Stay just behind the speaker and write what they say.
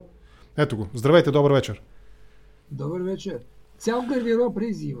Ето го. Здравейте, добър вечер. Добър вечер. Цял гардероб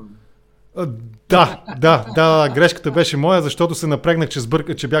ризи имам. Да, грешката беше моя, защото се напрегнах,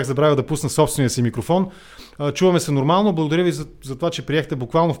 че бях забравил да пусна собствения си микрофон. Чуваме се нормално. Благодаря ви за това, че приехте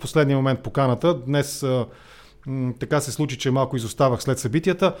буквално в последния момент поканата. Днес така се случи, че малко изоставах след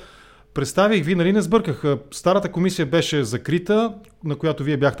събитията. Представих ви, нали не сбърках. Старата комисия беше закрита, на която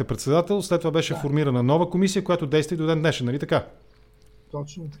вие бяхте председател. След това беше формирана нова комисия, която действа и до ден днешен, нали така?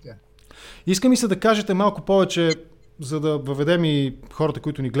 Точно така. Искам ми се да кажете малко повече, за да въведем и хората,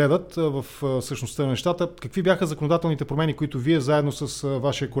 които ни гледат в същността на нещата. Какви бяха законодателните промени, които вие заедно с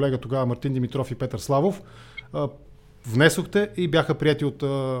вашия колега тогава Мартин Димитров и Петър Славов внесохте и бяха прияти от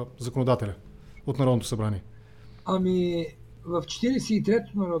законодателя, от Народното събрание? Ами, в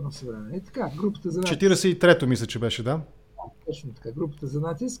 43-то Народно събрание. Така, групата за натиск. 43-то мисля, че беше, да? Точно така, групата за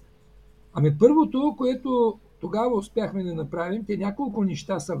натиск. Ами първото, което тогава успяхме да направим, те няколко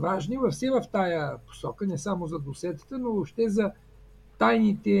неща са важни, все в тая посока, не само за досетата, но въобще за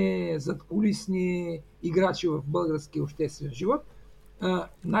тайните задкулисни играчи в българския обществен живот.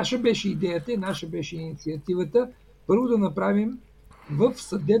 Наша беше идеята, наша беше инициативата, първо да направим в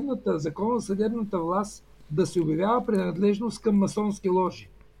закона за съдебната власт да се обявява принадлежност към масонски ложи.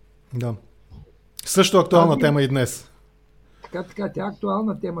 Да. Също актуална тема и днес. Така, тя е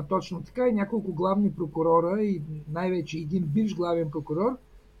актуална тема, точно така, и няколко главни прокурора и най-вече един бивш главен прокурор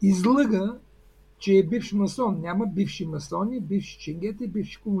излъга, че е бивш масон. Няма бивши масони, бивши ченгети,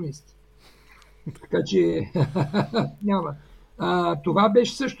 бивши комунисти. Така че няма. Това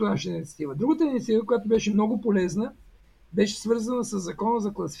беше също наша инициатива. Другата инициатива, която беше много полезна, беше свързана с закона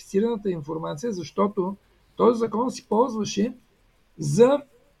за класифицираната информация, защото този закон се ползваше за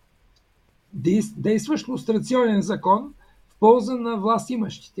действащ лустрационен закон в полза на власт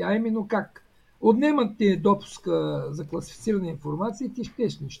имащите. А именно как? Отнемат ти допуска за класифицирана информация и ти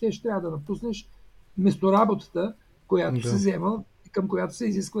ще трябва да напуснеш местоработата, която се взема, към която се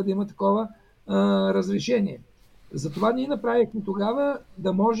изисква да има такова разрешение. Затова ние направихме тогава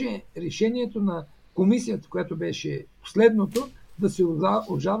да може решението на комисията, което беше последното, да се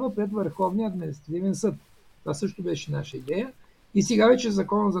обжалва пред Върховния административен съд. Това също беше наша идея. И сега вече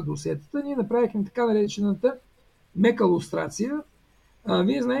закона за досиетата ние направихме така наречената мека лустрация.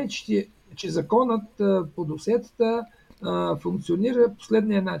 Вие знаете, че законът по досиетата функционира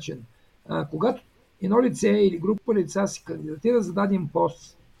последния начин. Когато едно лице или група лица се кандидатира за даден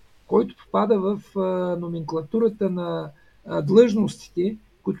пост, който попада в номенклатурата на длъжностите,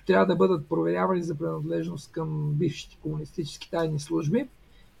 които трябва да бъдат проверявани за принадлежност към бившите комунистически тайни служби,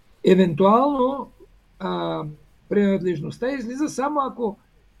 евентуално принадлежността излиза само ако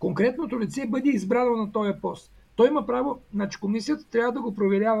конкретното лице бъде избрано на този пост. Той има право, значи комисията трябва да го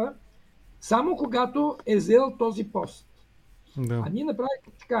проверява само когато е взел този пост. Да. А ние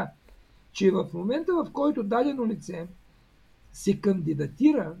направихме така, че в момента, в който дадено лице се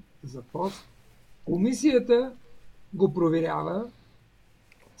кандидатира за пост, комисията го проверява,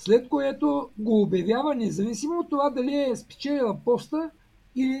 след което го обявява независимо от това дали е спечелила поста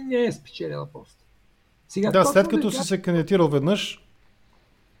или не е спечелила поста. Сега, след като си се кандидатирал веднъж,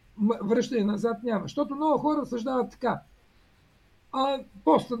 връщане назад няма. Защото много хора съждават така.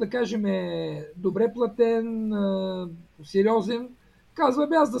 Поста, да кажем, е добре платен, сериозен. Казва,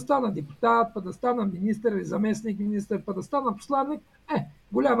 аз да стана депутат, па да стана министър или заместник министър, па да стана посланник.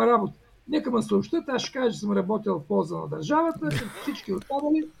 Голяма работа. Нека ме съобщат, аз ще кажа, че съм работил в полза на държавата, всички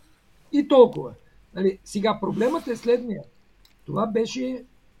останали и толкова. Сега проблемът е следния. Това беше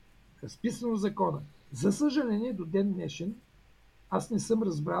разписано в закона. За съжаление, до ден днешен, аз не съм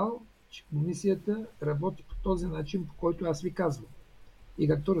разбрал, че комисията работи по този начин, по който аз ви казвам. И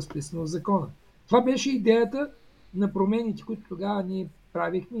както разписано в закона. Това беше идеята на промените, които тогава ние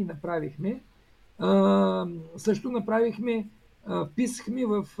правихме и направихме. Също направихме, вписахме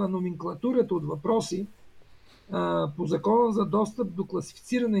в номенклатурата от въпроси по закона за достъп до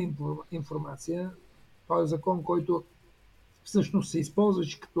класифицирана информация. Това е закон, който всъщност се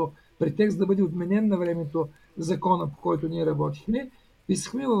използваше като претекст да бъде отменен на времето закона, по който ние работихме.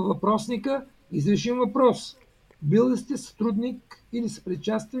 Писахме във въпросника изрешим въпрос. Бил ли сте сътрудник или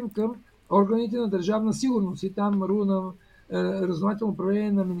съпричастен към органите на Държавна сигурност и там на разузнавателно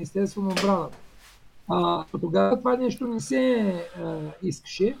управление на Министерство на отбраната? Тогава това нещо не се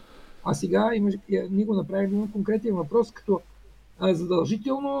искаше, а сега ние го направим конкретен въпрос, като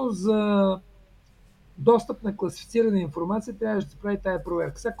задължително за достъп на класифицирана информация трябваше да се прави тая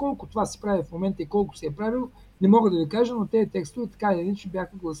проверка. Сега колко това се прави в момента и колко се е правил, не мога да ви кажа, но тези текстове така или иначе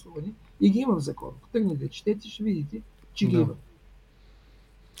бяха гласувани и ги има в закон. Потъгнете, четете, ще видите, че ги има.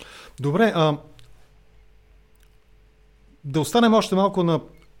 Добре, да останем още малко на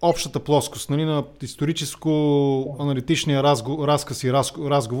общата плоскост, нали, на историческо-аналитичния разказ и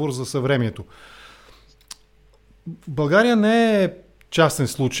разговор за съвремието. България не е частен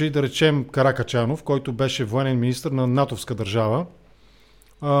случай, да речем Каракачанов, който беше военен министър на натовска държава.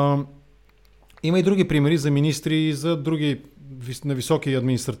 Има и други примери за министри и за други на високи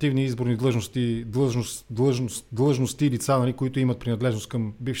административни изборни длъжности и лица, нали, които имат принадлежност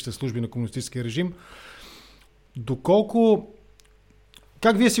към бившите служби на комунистическия режим.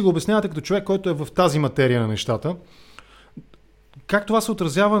 Как вие си го обяснявате като човек, който е в тази материя на нещата? Как това се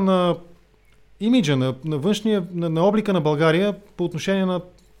отразява на имиджа, на външния, на облика на България по отношение на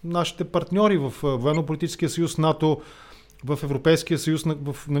нашите партньори в Военно-политическия съюз, НАТО, в Европейския съюз,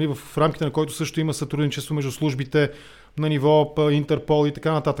 в рамките на който също има сътрудничество между службите на ниво Интерпол и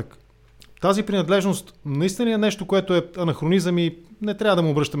така нататък. Тази принадлежност наистина е нещо, което е анахронизъм и не трябва да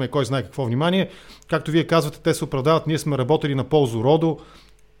му обръщаме кой знае какво внимание. Както вие казвате, те се оправдават, ние сме работили на ползу родо.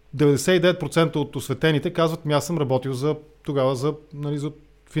 99% от осветените казват, аз съм работил в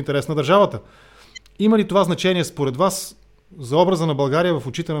интерес на държавата. Има ли това значение според вас за образа на България в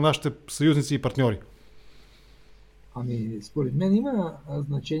очите на нашите съюзници и партньори? Според мен има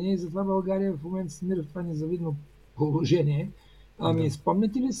значение и затова България в момента се намира в това незавидно положение.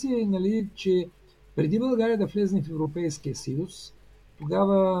 Спомняте ли си, нали, че преди България да влезне в Европейския съюз,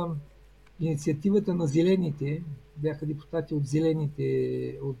 тогава инициативата на зелените, бяха депутати от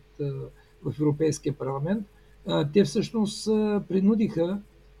зелените в Европейския парламент, те всъщност принудиха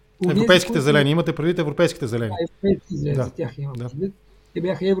европейските зелени. Имате предвид европейските зелени? Европейските зелени, за тях имам предвид. Те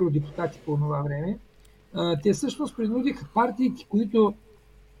бяха евродепутати по това време. Те всъщност принудиха партиите, които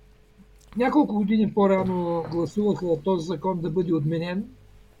няколко години по-рано гласуваха този закон да бъде отменен,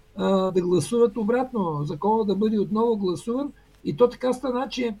 да гласуват обратно, законът да бъде отново гласуван. И то така стана,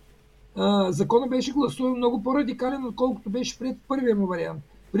 че законът беше гласуван много по-радикален, отколкото беше пред първия му вариант.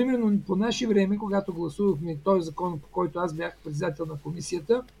 Примерно по наше време, когато гласувахме този закон, по който аз бях председател на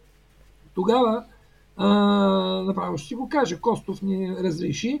комисията, тогава, направо ще си го кажа, Костов ни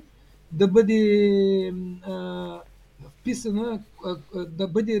разреши да бъде вписана, да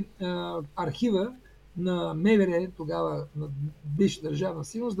бъде архива на МВР, тогава на бивша Държавна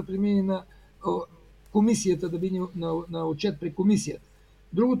сигурност, да премине на комисията, да бъде на отчет при комисията.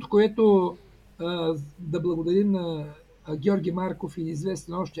 Другото, което да благодарим на Георги Марков и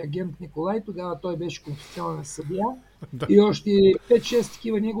известен още агент Николай, тогава той беше конституционен съдия, и още 5-6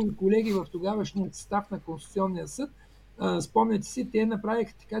 такива негови колеги в тогавашния състав на Конституционния съд. Спомняте си, те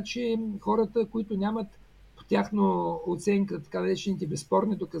направиха така, че хората, които нямат по тяхно оценка така наречените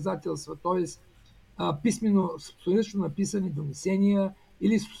безспорни доказателства, т.е. писмено, собственично написани донесения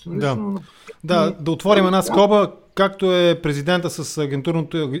или собственично... Да отворим една скоба, както е президента с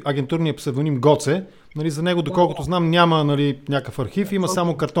агентурния псевдоним Гоце. Нали, за него, доколкото знам, няма някакъв архив, има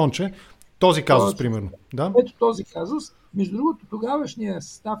само картонче. Този казус, примерно. Да? Ето този казус. Между другото, тогавашния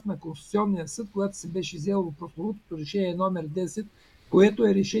състав на Конституционния съд, когато се беше взело прословутото решение номер 10, което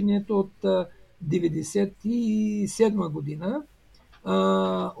е решението от 1997 година,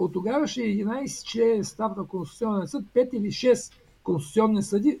 от тогавашния 11 член състав на Конституционния съд, 5 или 6 конституционни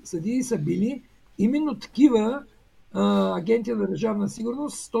съдии са били именно такива агенти на Държавна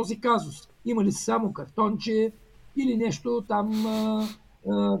сигурност с този казус. Имали само картонче или нещо там,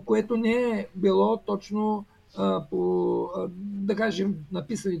 което не е било точно да кажем,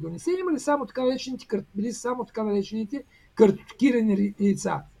 написали донесения, имали само така наречените картотекирани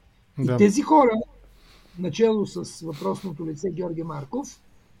лица. И тези хора, начало с въпросното лице Георги Марков,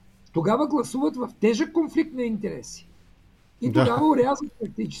 тогава гласуват в тежък конфликт на интереси. И тогава урязват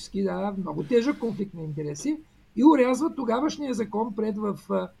практически, много тежък конфликт на интереси, и урязват тогавашния закон пред в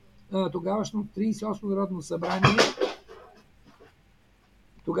тогавашното 38 народно събрание.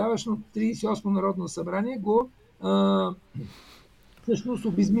 Тогавашното 38 народно събрание го всъщност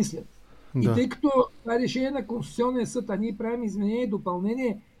обезмислят. И тъй като това решение на Конституционния съд, а ние правим изменение и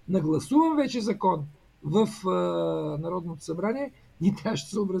допълнение на гласуван вече закон в Народното събрание, ние трябва да се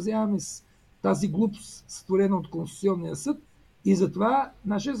съобразяваме с тази глупост, створена от Конституционния съд, и затова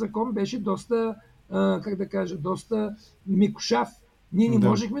нашия закон беше доста, доста микошав. Ние не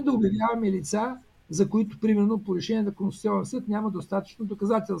можехме да обявяваме лица, за които, примерно, по решение на Конституционния съд няма достатъчно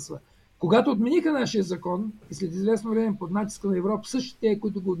доказателства. Когато отмениха нашия закон и след известно време под натиска на Европа, същите,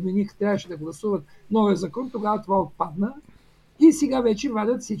 които го отмениха, трябваше да гласуват новия закон, тогава това отпадна. И сега вече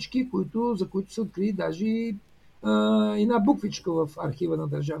вадят всички, за които се откри даже една буквичка в архива на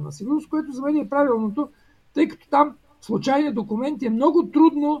Държавна сигурност, което за мен е правилното, тъй като там случайни документи е много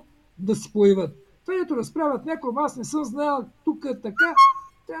трудно да се появят. Това ето разправят някой, аз не съм знаел тук така.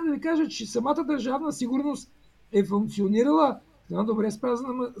 Трябва да ви кажа, че самата Държавна сигурност е функционирала една добре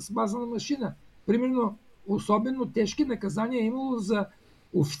спазана машина. Примерно, особено тежки наказания е имало за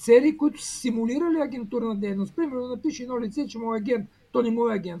офицери, които са симулирали агентурна дейност. Примерно, напише едно лице, че му е агент, то не му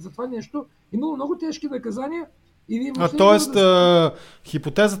е агент. За това нещо имало много тежки наказания. Тоест,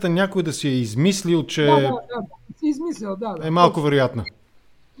 хипотезата някой да си е измислил, че си измислил, е малко вероятна.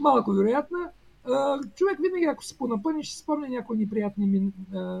 Малко вероятна. Човек винаги, ако се понапъни, ще спомня някои неприятни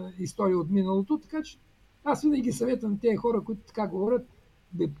истории от миналото, така че аз винаги съветвам тези хора, които така говорят,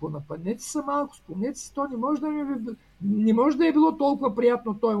 понапънете се малко, спомнете си, то не може да е било толкова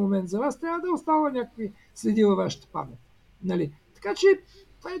приятно този момент за вас, трябва да остава някакви следи във вашата памет. Нали? Така че,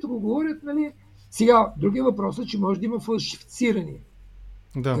 това ето го говорят, нали. Сега, другия въпрос е, че може да има фалшифицирани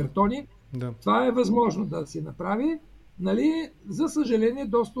картони. Да. Това е възможно да се направи. Нали? За съжаление,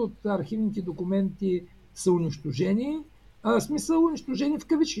 доста от архивните документи са унищожени. Смисъл унищожени в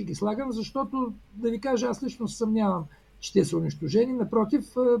кавички ги слагам, защото, да ви кажа, аз лично съмнявам, че те са унищожени. Напротив,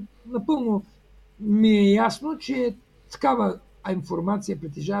 напълно ми е ясно, че такава информация,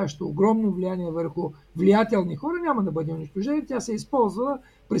 притежаваща огромно влияние върху влиятелни хора, няма да бъде унищожена. Тя се използва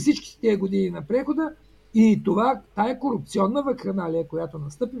през всичките тези години на прехода и тая корупционна вакханалия, която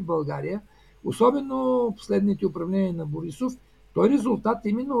настъпи в България, особено последните управления на Борисов, той е резултат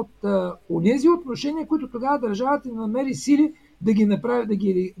именно от онези отношения, които тогава държавата намери сили да ги направи,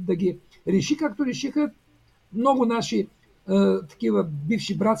 да ги реши, както решиха много наши такива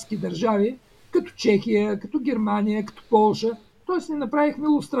бивши братски държави, като Чехия, като Германия, като Полша. Тоест не направихме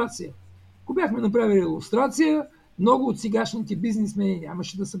лустрация. Ако бяхме направили лустрация, много от сегашните бизнесмени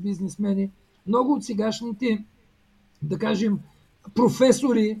нямаше да са бизнесмени, много от сегашните, да кажем,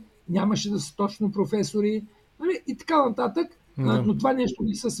 професори нямаше да са точно професори, нали? И така нататък. Но това нещо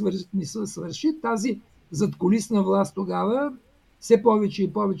не се свърши. Тази задкулисна власт тогава все повече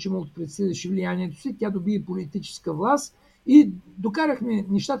и повече му председеше влиянието си. Тя доби и политическа власт и докарахме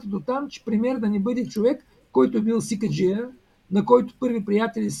нещата до там, че премиер да не бъде човек, който е бил сикаджия, на който първи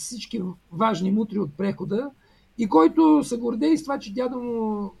приятели са всички важни мутри от прехода и който се гордее с това, че дядо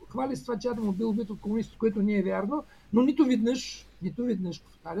му хвали с това, че дядо му бил убит от комунистите, което не е вярно, но нито веднъж,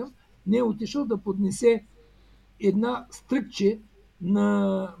 повтарям, не е отишъл да поднесе една стръкче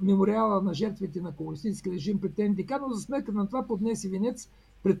на мемориала на жертвите на комунистически режим пред НДК, но за сметка на това поднесе венец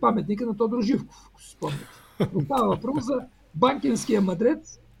пред паметника на Тодор Живков, ако се спомняте. Но става въпрос за банкенския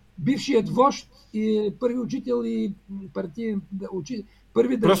мъдрец, бившият вожд и първи учител и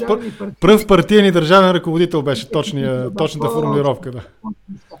първи държавен пръв партиен и държавен ръководител беше точната формулировка. Да.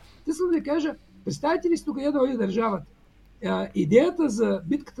 Искам да ви кажа, представете ли си къде дойде държавата? Идеята за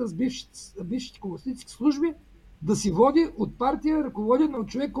битката с бившите комунистически служби да си води от партия, ръководена от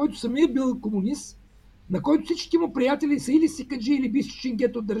човек, който самият бил комунист, на който всички му приятели са или сикаджи, или бивши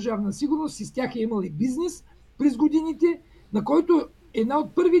чингет от Държавна сигурност, и с тях е имал и бизнес през годините, на който една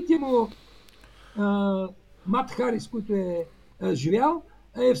от първите му Мат Харис, който е живял,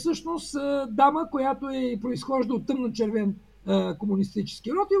 е всъщност дама, която произхожда от тъмно-червен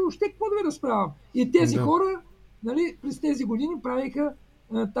комунистически род и въобще какво да ви разправям. И тези хора, нали, през тези години правиха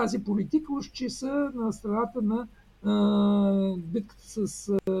тази политика, уж че са на страната на битката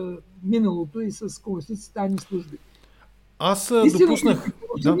с миналото и с комунистическите тайни служби. Аз допуснах...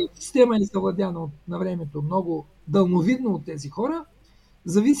 Система е завладяна на времето много дълновидно от тези хора.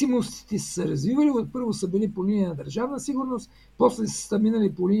 Зависимостите са развивали, първо са били по линия на държавна сигурност, после са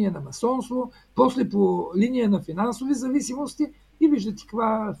минали по линия на масонство, после по линия на финансови зависимости и виждате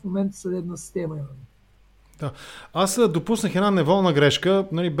каква в момента съдебна система имаме. Да. Аз допуснах една неволна грешка,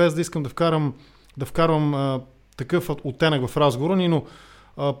 нали, без да искам да вкарвам такъв оттенък в разговора ни, но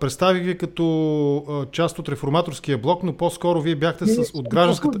представих ви като част от реформаторския блок, но по-скоро вие бяхте от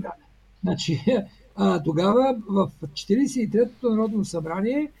гражданската... Да. Значи, тогава в 43-то Народно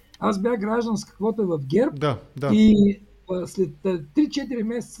събрание аз бях гражданска квота в ГЕРБ и след 3-4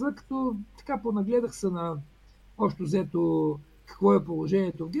 месеца, като така понагледах се на общо взето какво е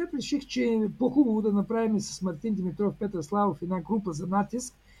положението в ГЕРБ, реших, че е по-хубаво да направим с Мартин Димитров, Петър Славов една група за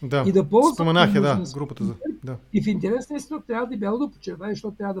натиск и да ползвам групата за... И в интерес на истина трябва да бяло да почервае,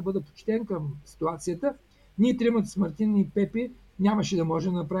 защото трябва да бъда почтен към ситуацията. Ние тримата с Мартин и Пепи нямаше да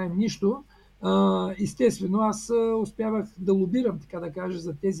можем да направим нищо. Естествено, аз успявах да лобирам, така да кажа,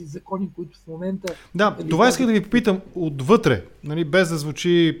 за тези закони, които в момента... Да, това исках да ви попитам отвътре, нали, без да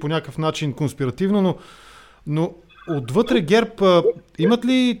звучи по някакъв начин конспиративно, но отвътре ГЕРБ имат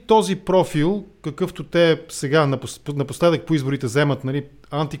ли този профил, какъвто те сега напоследък по изборите вземат, нали,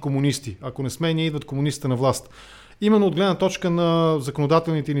 антикомунисти? Ако не сме, ние идват комунистите на власт. Именно от гледна точка на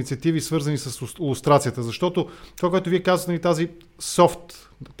законодателните инициативи, свързани с лустрацията. Защото това, което вие казвате, тази софт,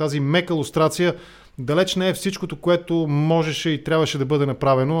 тази мека лустрация, далеч не е всичкото, което можеше и трябваше да бъде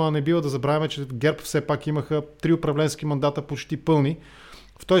направено, а не бива да забравяме, че ГЕРБ все пак имаха 3 управленски мандата почти пълни.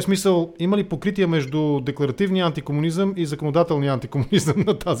 В този смисъл, има ли покритие между декларативния антикомунизъм и законодателния антикомунизъм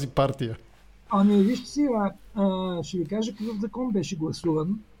на тази партия? Ами вижте си, ще ви кажа какъв закон беше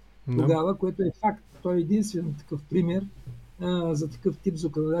гласуван тогава, което е факт. Той е единствен такъв пример за такъв тип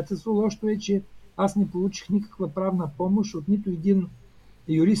законодателство. Лошото е, че аз не получих никаква правна помощ от нито един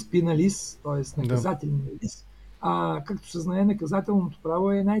юрист-пеналист, т.е. наказателен юрист. Както се знае, наказателното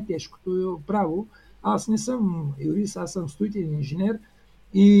право е най-тежкото право. Аз не съм юрист, аз съм строителен инженер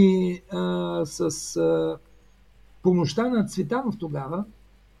и с помощта на Цветанов тогава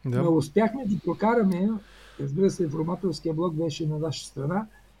успяхме да прокараме, разбира се, информаторския блок беше на наша страна,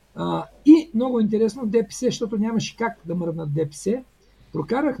 и много интересно ДПС, защото нямаше как да мръднат ДПС,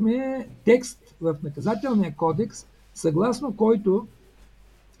 прокарахме текст в наказателния кодекс, съгласно който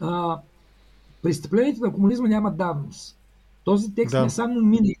престъпленията на комунизма нямат давност. Този текст не само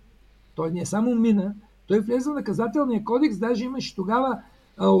мина, той не само мина, той влезе в наказателния кодекс, даже имаше тогава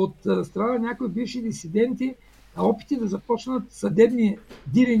от страна някои бивши дисиденти опити да започнат съдебни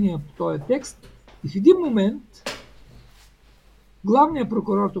дирения по този текст. И в един момент главният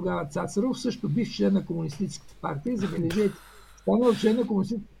прокурор тогава Цацаров, също бив член на Комунистическата партия, забележете, станал член на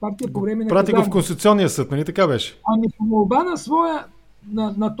Комунистическата партия по време на Прати го в Конституционния съд, нали така беше? Ами по молба на своя,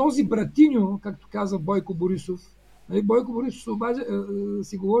 на този братиньо, както каза Бойко Борисов, нали, Бойко Борисов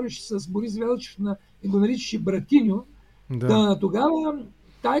си говореше с Борис Велчев и го наричаше братиньо, тогава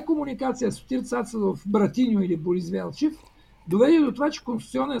тая комуникация с Сотир Цацаров, братиньо или Борис Велчев, доведе до това, че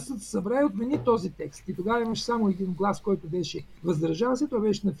Конституционният съд се събра и отмени този текст. И тогава имаше само един глас, който беше въздържал се, той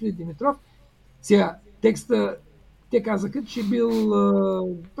беше на Филип Димитров. Сега текста, те казаха, че бил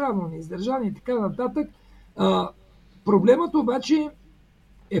правилно неиздържан и така нататък. Проблемът обаче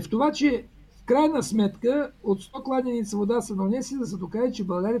е в това, че в крайна сметка от 100 кладенеца вода са донеси да се докаже, че в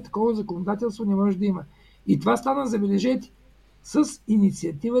България такова законодателство не може да има. И това стана, забележете, с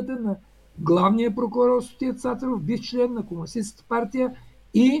инициативата на главния прокурор Сотир Цацаров, бив член на Комунистическата партия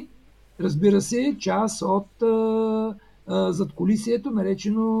и, разбира се, част от задкулисието,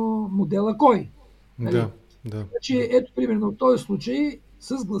 наречено модела Кой. Нали? Значи, ето, примерно, в този случай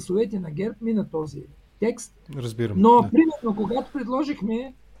с гласовете на ГЕРБ мина този текст. Разбирам. Но, примерно, когато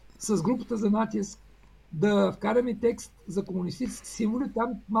предложихме с групата за натиск да вкараме текст за комунистически символи, там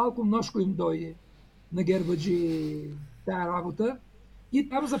малко множко им дойде на гербаджи тая работа. И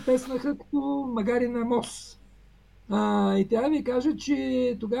там запеснаха като магари на МОС. И трябва да ви кажа,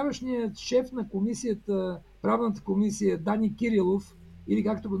 че тогавашният шеф на комисията, правната комисия Дани Кирилов, или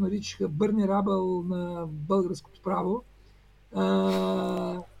както го наричаха Бърни Рабъл на българското право,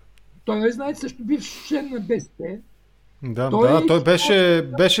 той, знаете, също бив член на БСП. Той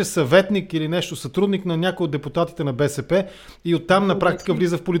беше съветник или нещо, сътрудник на някой от депутатите на БСП и оттам на практика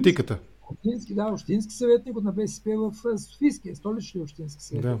влиза в политиката. Общински съветник на БСП в Софийския, столичния общински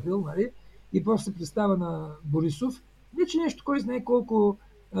съветник бил, нали? И после се представя на Борисов. Не, че нещо, кой знае колко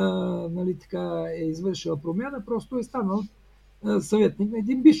нали, така е извършила промяна, просто е станал съветник на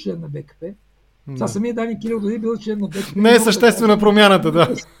един бивш член на БКП. Сега самия Дани Кирилов дали бил член на БКП. Не е съществена промяната,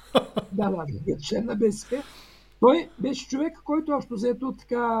 да. Бил член на БСП. Той беше човек, който общо взето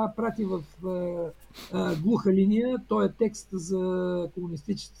така прати в глуха линия този текст за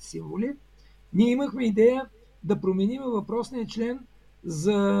комунистическите символи. Ние имахме идея да променим въпросния член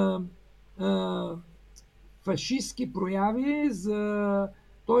за фашистски прояви,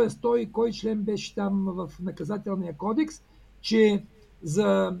 т.е. той кой член беше там в наказателния кодекс, че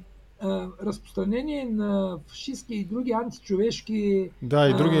за разпространение на фашистски и други античовешки...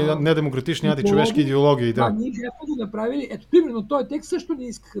 и други недемократични античовешки идеологии. Ние бяхме го направили. Ето, примерно, този текст също не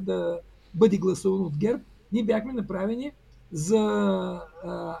искаха да бъде гласуван от ГЕРБ. Ние бяхме направени за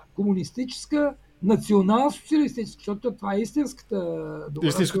комунистическа, национал-социалистическа, защото това е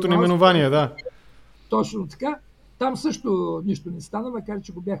истинското наименование, да. Точно така. Там също нищо не стана, макар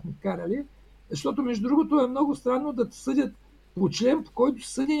че го бяхме вкарали. Защото, между другото, е много странно да те съдят по член, по който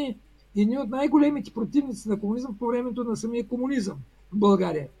съди едни от най-големите противници на комунизъм по времето на самия комунизъм в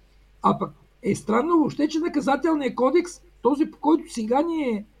България. А пък е странно въобще, че наказателният кодекс, този по който сега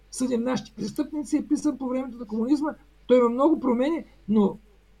ние съдим нашите престъпници, е писан по времето на комунизма. Той има много промени, но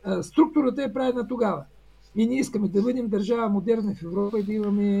структурата е правена тогава. И ние искаме да бъдем държава модерна в Европа и да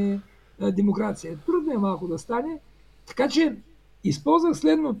имаме демокрация. Трудно е малко да стане. Така че използвах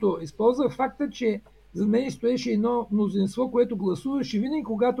следното. Използвах факта, че за мен стоеше едно мнозинство, което гласуваше винаги,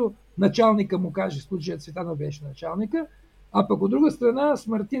 когато началника му каже, случая Цветанов беше началника, А пък от друга страна с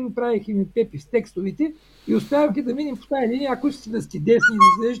Мартин правихме ми пепи с текстовите и успявахме да минем по тази линия, ако си да сте десни и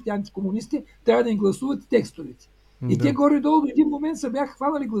да изглеждате антикомунисти, трябва да им гласувате текстовите. И те горе-долу до един момент се бяха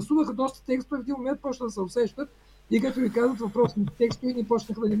хванали, гласуваха доста текстове, в един момент почна да се усещат и като ви казват въпросните текстове, ни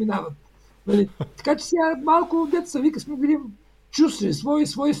почнаха да не минават. Нали? Така че сега малко деца вика сме били чувствали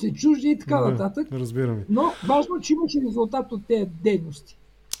свои са чужди и така нататък. Разбираме. Но важно, че имаше резултат от тези дейности.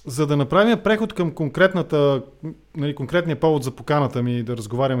 За да направим преход към конкретния повод за поканата ми да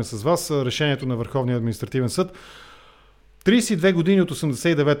разговаряме с вас, решението на Върховния административен съд, 32 години от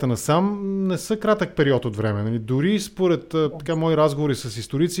 89-та насам не са кратък период от време. Нали? Дори според мои разговори с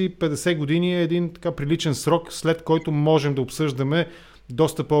историци, 50 години е един така приличен срок, след който можем да обсъждаме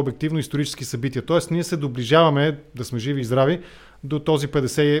доста по-обективно исторически събития. Тоест ние се доближаваме, да сме живи и здрави, до този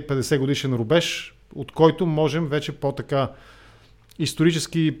 50 годишен рубеж, от който можем вече по-така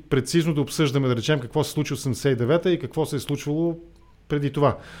исторически прецизно да обсъждаме, да речем, какво се случи в 89-та и какво се е случвало преди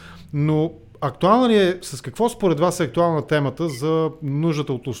това. Но актуална ли е, с какво според вас е актуална темата за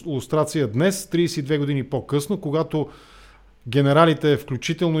нуждата от лустрация днес, 32 години по-късно, когато генералите,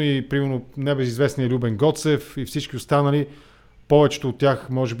 включително и примерно небезизвестния Любен Гоцев и всички останали, повечето от тях,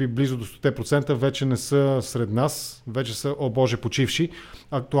 може би близо до 100%, вече не са сред нас, вече са, о Боже, почивши.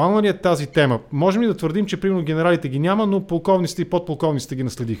 Актуална ли е тази тема? Можем ли да твърдим, че примерно генералите ги няма, но полковниците и подполковниците ги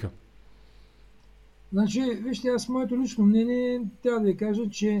наследиха? Значи, вижте, аз моето лично мнение трябва да ви кажа,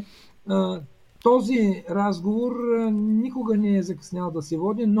 че този разговор никога не е закъснял да се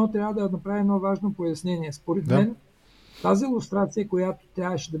води, но трябва да направи едно важно пояснение. Според мен, тази лустрация, която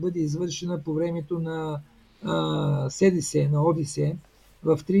трябваше да бъде извършена по времето на СДС, на ОДС,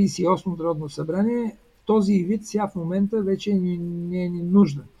 в 38-то Народно събрание, този вид сега в момента вече не е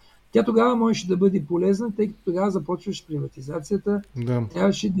нужна. Тя тогава можеше да бъде полезна, тъй като тогава започваше приватизацията.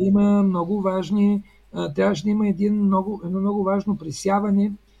 Трябваше да има едно много важно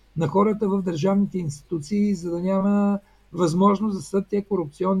присяване на хората в държавните институции, за да няма възможност да са те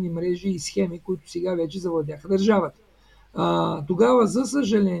корупционни мрежи и схеми, които сега вече завладяха държавата. Тогава, за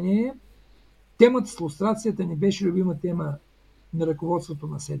съжаление, темата с лустрацията не беше любима тема на ръководството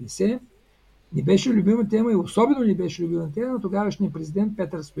на СДС, не беше любима тема и особено не беше любима тема на тогавашния президент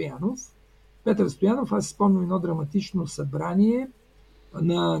Петър Стоянов. Петър Стоянов, аз си спомням едно драматично събрание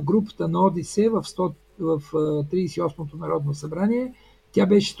на групата на ОДС в 38-то Народно събрание. Тя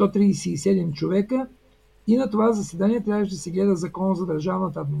беше 137 човека и на това заседание трябваше да се гледа закон за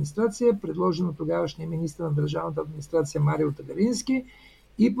държавната администрация, предложен от тогавашния министър на държавната администрация Марио Тагарински.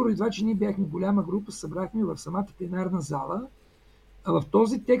 И поради това, че ние бяхме голяма група, събрахме в самата пленарна зала. А в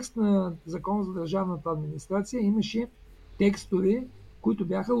този текст на закон за държавната администрация имаше текстове, които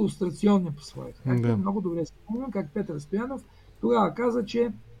бяха лустрационни по своя характер. Много добре спомням как Петър Стоянов тогава каза,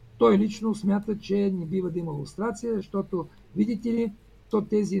 че той лично смята, че не бива да има лустрация, защото, видите ли, то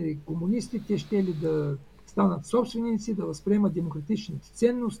тези комунисти, те ще ли да станат собственици, да възприемат демократичните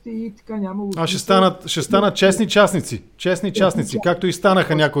ценности и така няма лустрация. Ще станат честни частници. Честни частници, както и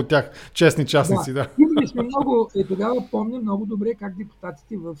станаха някои от тях честни частници. Да. И сме тогава помня много добре как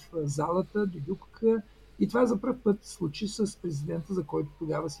депутатите в залата дойдоха и това за пръв път случи с президента, за който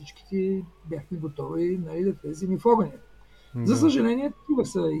тогава всичките бяхме готови да влезем в огъня. За съжаление, такива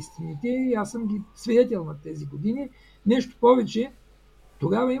са истините и аз съм ги свидетел на тези години. Нещо повече,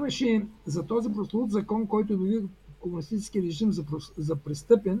 тогава имаше за този прословут закон, който обяви комунистически режим за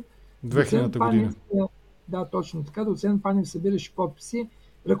престъпен. 2000-та година. Да, точно така. Доцент Панев събираше подписи.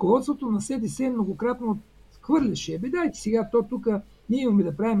 Ръководството на СДС многократно хвърляше. Дайте сега тук ние имаме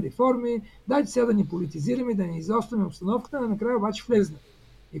да правим реформи, дайте сега да ни политизираме, да ни изостряме обстановката, а накрая обаче влезна.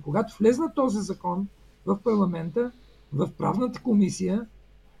 И когато влезна този закон в парламента, в правната комисия,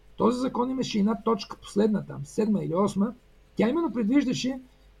 този закон имаше една точка последна там, 7 или 8, тя именно предвиждаше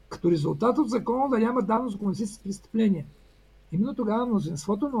като резултат от закона да няма давност за комунистически престъпления. Именно тогава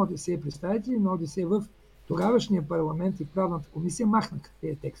мнозинството на ОДС, представители на ОДС в тогавашния парламент и правната комисия махнаха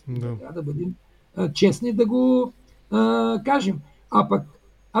тези текстове. Трябва да бъдем честни да го кажем. А пък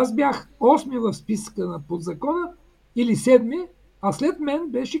аз бях 8-ми в списъка на подзакона или 7-ми, а след мен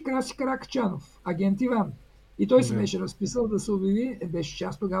беше Краси Каракачанов, агент Иван. И той се беше разписал да се обяви, беше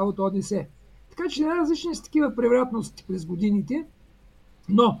част тогава от ОДС. Така че най-различни са такива превратности през годините,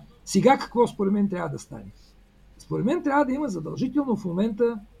 но сега какво според мен трябва да стане? Според мен трябва да има задължително в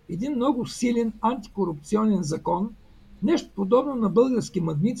момента един много силен антикорупционен закон, нещо подобно на български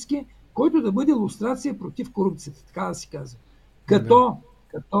Магнитски, който да бъде лустрация против корупцията, така да си казва. Като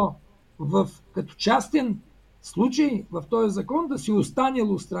частен случай в този закон да си остане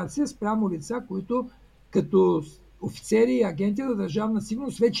лустрация спрямо лица, които като офицери и агенти на Държавна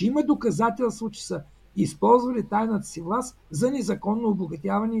сигурност вече има доказателство, че са използвали тайната си власт за незаконно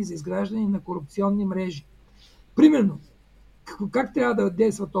обогатяване и за изграждане на корупционни мрежи. Примерно, как трябва да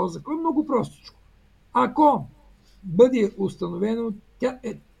действа този закон? Много простичко. Ако бъде установено,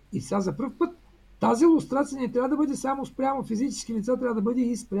 и сега за пръв път, тази лустрация не трябва да бъде само спрямо физически лица, трябва да бъде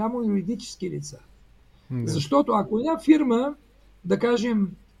и спрямо юридически лица. Да. Защото ако една фирма, да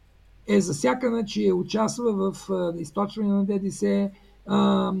кажем, е засякана, че участва в източване на ДДС,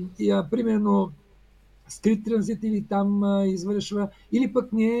 примерно скрит транзит или там извършва, или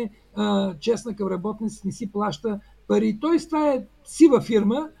пък не е честна към работници, не си плаща пари. Тоест това е сива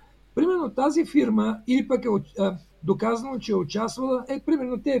фирма. Примерно тази фирма, или пък е доказано, че е участвала,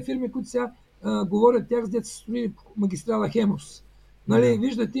 примерно тези фирми, които сега говорят тях, с деца се строили магистрала Хемус. Нали,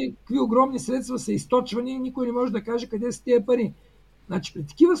 виждате какви огромни средства са източвани и никой не може да каже къде са тези пари. Значи при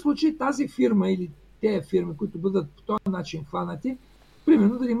такива случаи тази фирма или тези фирми, които бъдат по този начин хванати,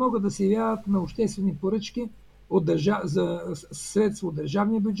 примерно да не могат да се явяват на обществени поръчки за средства от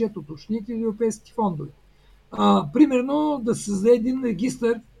държавния бюджет, от общините или европейски фондове. Примерно да се създаде един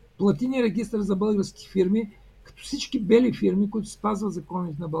регистър, платинен регистър за български фирми, като всички бели фирми, които спазват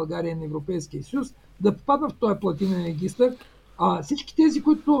законите на България и на Европейския съюз, да попаднат в този платинен регистър, а всички тези,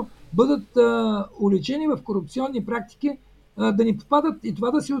 които бъдат уличени в корупционни практики, да ни попадат и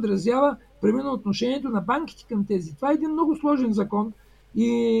това да се отразява примерно отношението на банките към тези. Това е един много сложен закон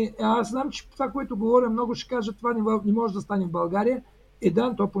и аз знам, че това, което говоря, много ще кажа, това не може да стане в България.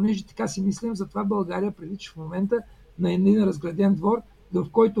 То понеже така си мислим, затова България прилича в момента на един разграден двор, в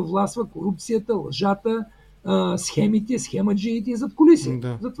който властва корупцията, лъжата, схемите, схемаджиите и задкулисие.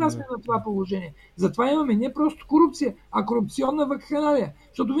 Затова сме на това положение. Затова имаме не просто корупция, а корупционна вакханалия.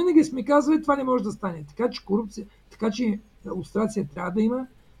 Защото винаги сме казвали, това не може да стане. Така че лустрация трябва да има.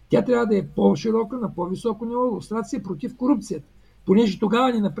 Тя трябва да е по-широка, на по-високо ниво. Лустрация против корупцията. Понеже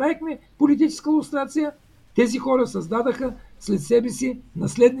тогава ни направихме политическа лустрация, тези хора създадаха след себе си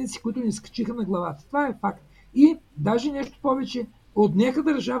наследници, които ни скачиха на главата. Това е факт. И даже нещо повече, отнеха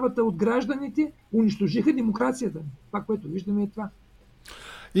държавата от гражданите, унищожиха демокрацията. Това, което виждаме, е това.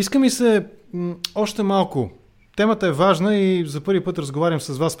 Иска ми се още малко. Темата е важна и за първи път разговарям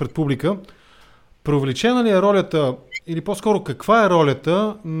с вас пред публика. Преувеличена ли е ролята, или по-скоро каква е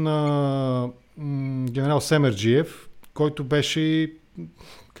ролята на генерал Семерджиев, който беше,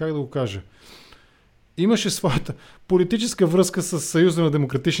 как да го кажа, имаше своята политическа връзка с Съюза на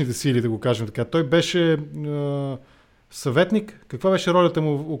демократичните сили, да го кажем така. Той беше съветник. Каква беше ролята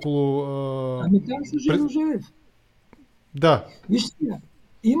му около... там са Желев. Да. Вижте,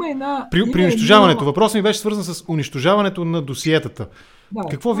 има една... При унищожаването. Въпросът ми беше свързан с унищожаването на досиетата. Да,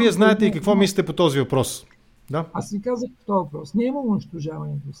 какво вие знаете и какво мислите по този въпрос? Да? Аз ви казах по този въпрос. Не има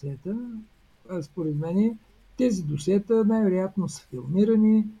унищожаване на досиета. Според мен тези досиета най-вероятно са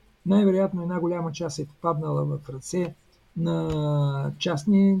филмирани, най-вероятно една голяма част е попаднала в ръце на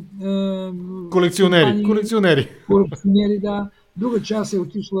частни колекционери. Да. Друга част е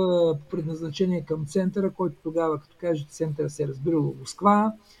отишла по предназначение към центъра, който тогава, като кажете центъра, се е разбирало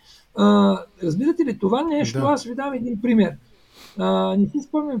Москва. Разбирате ли това нещо? Да. Аз ви дам един пример. Не си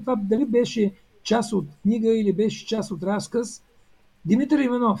спомням това дали беше част от книга или беше част от разказ. Димитър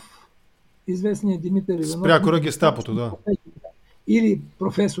Иванов, известният Димитър Иванов. С прякора гестапото, да. Или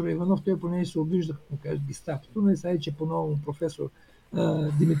професор Иванов, той поне се обижда, като му кажат гестапото, но сега, че по-ново професор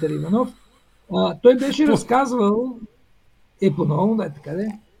Димитър Иванов. Той беше разказвал, по-ново, да е така де,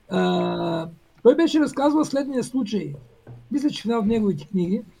 той беше разказвал следния случай. Мисля, че в една от неговите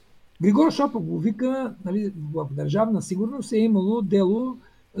книги Григор Шопов го вика, нали, в Държавна сигурност е имало дело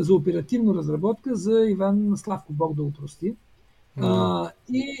за оперативна разработка за Иван Славко, Бог да го прости.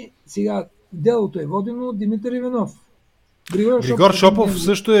 И сега делото е водено от Димитър Иванов. Григор Шопов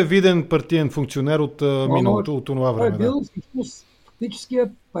също е виден партиен функционер от миналото, от това време. Той е бил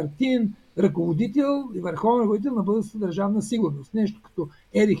фактическия партиен ръководител и върховен ръководител на българската държавна сигурност. Нещо като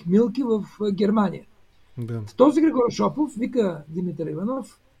Ерих Милки в Германия. Да. Този Григор Шопов вика Димитър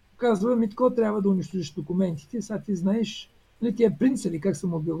Иванов, казва: Митко, трябва да унищожиш документите. Сега ти знаеш, тия принци как са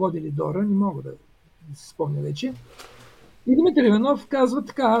му водили Дора, не мога да се спомня вече. И Димитър Иванов казва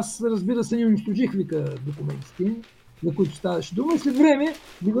така: аз, разбира се, не унищожих, вика, документите, за които ставаше дума. И след време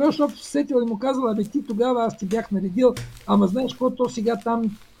Григор Шопов сетил и му казал: ти тогава аз ти бях наредил, ама знаеш какво, то сега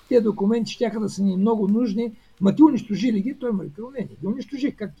там тези документи щяха да са ни много нужни, ма ти унищожи ли ги? Той му рекал: не ги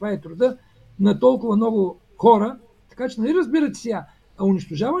унищожих, как това е труда на толкова много хора. Така че, нали разбирате сега,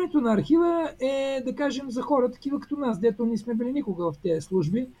 унищожаването на архива е, да кажем, за хора такива като нас, дето не сме били никога в тези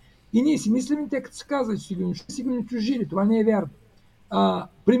служби и ние си мислим, те като се казват, че си ги унищожили. Това не е вярно.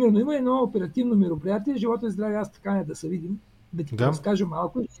 Примерно има едно оперативно мероприятие, живота и здраве, аз така не да се видим, да ти разкажа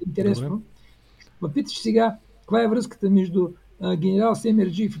малко, е интересно. Ма питаш сега, каква е връзката между генерал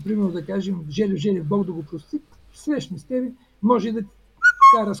Семерджиев и, примерно, да кажем, Желев, Бог да го прости, срещна с тебе, може да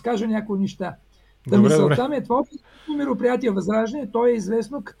така разкажа някои неща. Мисълта ми е това мероприятие Възраждане, то е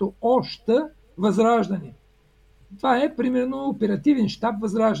известно като Оща Възраждане. Това е, примерно, оперативен щаб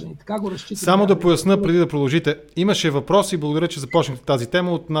Възраждане. Така го разчитам. Само да поясна, преди да продължите. Имаше въпрос и благодаря, че започнахте тази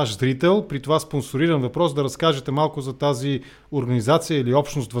тема от наш зрител. При това спонсориран въпрос да разкажете малко за тази организация или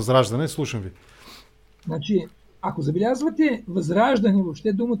общност Възраждане. Слушам ви. Значи, ако забелязвате Възраждане,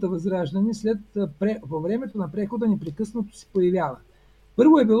 въобще думата Възраждане, във времето на прехода непрекъснато се появява.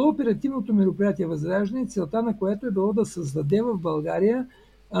 Първо е било оперативното мероприятие Възраждане, целта на което е било да създаде в България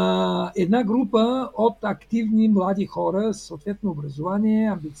една група от активни млади хора, съответно образование,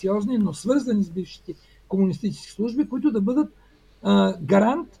 амбициозни, но свързани с бившите комунистически служби, които да бъдат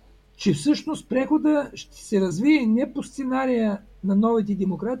гарант, че всъщност прехода ще се развие не по сценария на новите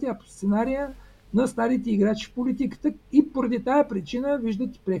демократи, а по сценария на старите играчи в политиката. И поради тая причина,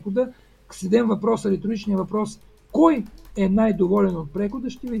 виждате прехода, следен въпрос, риторичния въпрос, кой е най-доволен от прехода,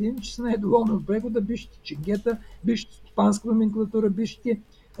 ще видим, че са най-доволни от прехода бившите ченгета, бившите стопанска номенклатура, бившите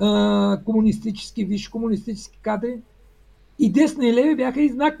висши комунистически кадри. И десна и леви бяха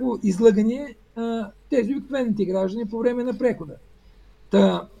еднакво излъгани тези обикновените граждани по време на прехода.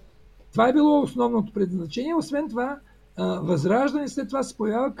 Това е било основното предназначение. Освен това, Възраждане след това се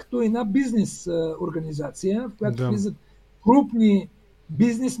появява като една бизнес организация, в която влизат крупни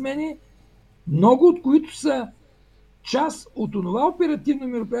бизнесмени, много от които са част от това оперативно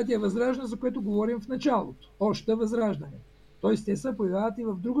мероприятие Възраждане, за което говорим в началото. Още Възраждане. Тоест те се появяват и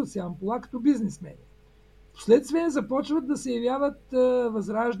в друга си ампула като бизнесмени. Вследствие започват да се явяват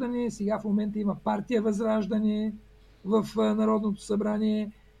Възраждане. Сега в момента има партия Възраждане в Народното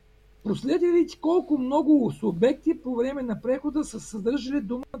събрание. Проследите видите колко много субекти по време на прехода са съдържали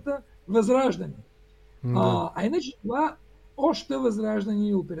думата Възраждане. Иначе това Още Възраждане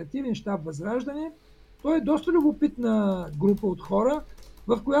и оперативен щаб Възраждане, то е доста любопитна група от хора,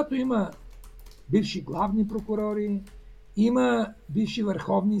 в която има бивши главни прокурори, има бивши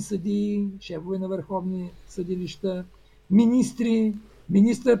върховни съдии, шефове на върховни съдилища, министри,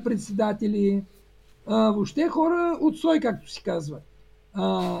 министър-председатели, въобще хора от сой, както се казва.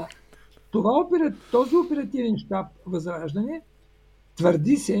 Този оперативен щаб Възраждане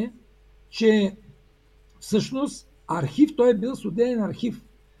твърди се, че всъщност той е бил студен архив.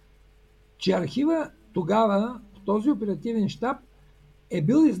 Че архива тогава, този оперативен щаб, е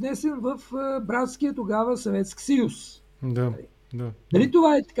бил изнесен в братския тогава Съветски съюз. Дали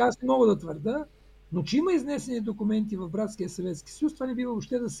това е така, аз не мога да твърда, но че има изнесени документи в братския Съветски съюз, това не бива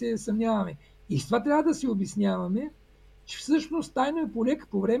въобще да се съмняваме. И с това трябва да си обясняваме, че всъщност тайно и полека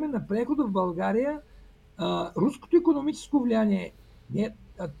по време на прехода в България руското икономическо влияние,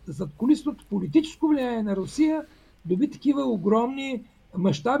 задкулисното политическо влияние на Русия доби такива огромни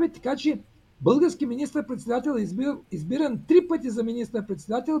мащаби, така че български министър-председател е избиран 3 пъти за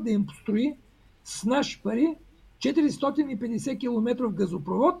министър-председател да им построи с наши пари 450 км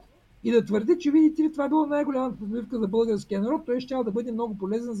газопровод и да твърди, че видите ли, това е било най-голямата придобивка за българския народ, той ще да бъде много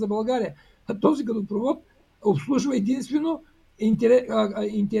полезен за България. А този газопровод обслужва единствено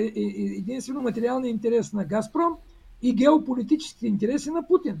материалния интерес на Газпром и геополитическите интереси на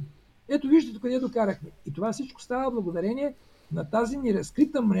Путин. Ето виждате къде докарахме. И това всичко става благодарение на тази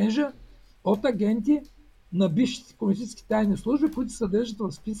неразкрита мрежа от агенти на бившите комунистически тайни служби, които се съдържат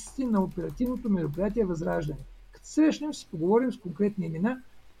в списъците на оперативното мероприятие Възраждане. Като срещнем, ще поговорим с конкретни имена,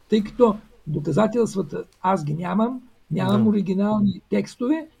 тъй като доказателствата аз ги нямам оригинални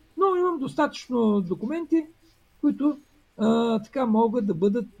текстове, но имам достатъчно документи, които така могат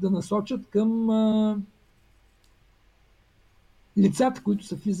да насочат към лицата, които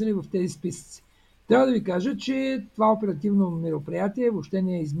са влизали в тези списъци. Трябва да ви кажа, че това оперативно мероприятие въобще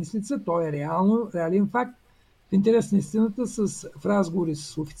не е измислица, то е реален факт. В интерес на истината, в разговори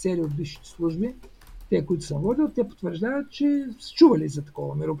с офицери от бившите служби, те, които съм водил, те потвърждават, че са чували за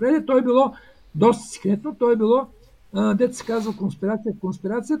такова мероприятие. То е било доста секретно, то е било, дето се казва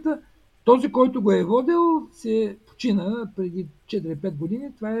конспирацията. Този, който го е водил, се почина преди 4-5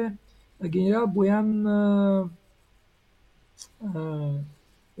 години. Това е генерал Боян...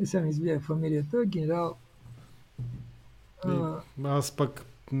 сега ми избия фамилията. Генерал... Аз пък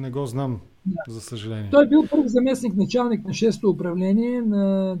не го знам, за съжаление. Той е бил първ заместник началник на 6-то управление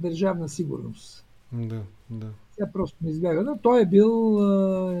на Държавна сигурност. Да. Сега просто ми избяга, но той е бил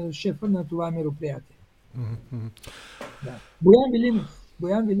шефа на това мероприятие. Да. Боян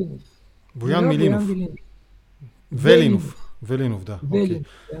Велинов. Велинов, да. Велинов,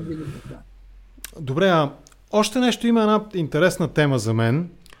 да. Добре, още нещо, има една интересна тема за мен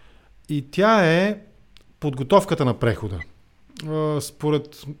И тя е подготовката на прехода.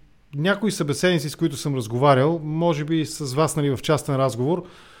 Според някои събеседници, с които съм разговарял, може би с вас, нали, в частен разговор,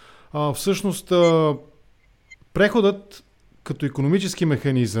 всъщност преходът като икономически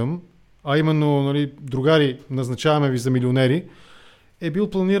механизъм, а именно, нали, другари, назначаваме ви за милионери, е бил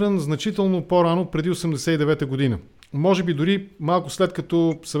планиран значително по-рано, преди 1989 година. Може би дори малко след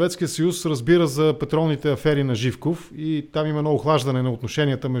като Съветския съюз разбира за петролните афери на Живков и там има много охлаждане на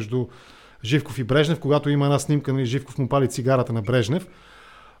отношенията между Живков и Брежнев, когато има една снимка, нали, Живков му пали цигарата на Брежнев.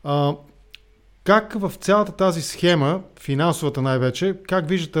 Как в цялата тази схема, финансовата най-вече, как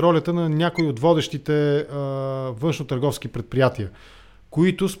виждате ролята на някои от водещите външно-търговски предприятия,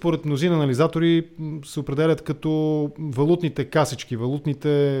 които според мнозина анализатори се определят като валутните касички,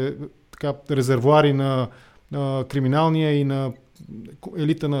 валутните резервуари на криминалния и на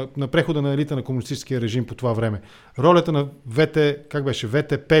елита на прехода на елита на комунистическия режим по това време. Ролята на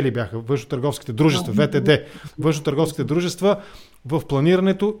ВТП ли бяха, външно-търговските дружества, ВТД, външно-търговските дружества в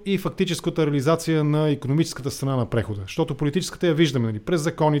планирането и фактическата реализация на икономическата страна на прехода. Защото политическата я виждаме, нали, през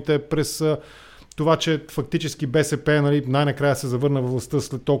законите, през това, че фактически БСП, нали, най-накрая се завърна във властта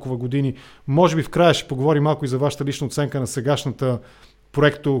след толкова години. Може би в края ще поговорим малко и за вашата лична оценка на сегашната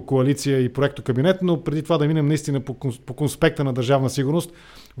проекто коалиция и проекто кабинет, но преди това да минем наистина по конспекта на Държавна сигурност,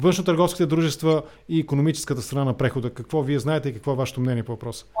 външно-търговските дружества и икономическата страна на прехода. Какво вие знаете и какво е вашето мнение по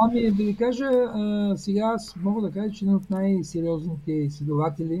въпроса? Ами да ви кажа, сега аз мога да кажа, че един от най-сериозните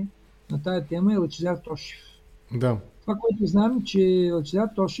изследователи на тая тема е Лъчезар Тошев. Да. Това, което знам, че Лъчезар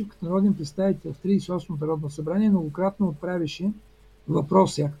Тошев като народен представител в 38-то Народно събрание многократно отправяше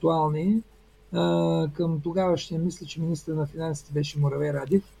въпроси актуални към тогавашния, мисля, че министър на финансите беше Мураве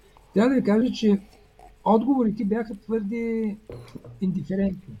Радев. Трябва да ви кажа, че отговорите бяха твърде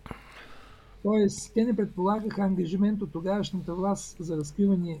индиферентни. Тоест, те не предполагаха ангажимент от тогавашната власт за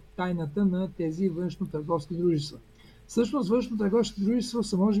разкриване тайната на тези външно-търговски дружества. Всъщност, външно-търговски дружества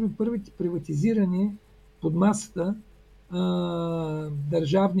са, може би, първите приватизирани под масата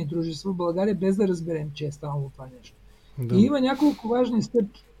държавни дружества в България, без да разберем, че е станало това нещо. Да. И има няколко важни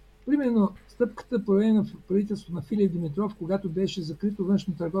стъпки. Примерно, стъпката проведена в правителството на Филип Димитров, когато беше закрито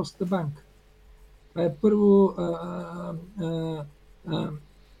външно-търговската банка. Това е първо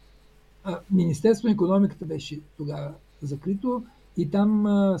Министерството на икономиката беше тогава закрито и там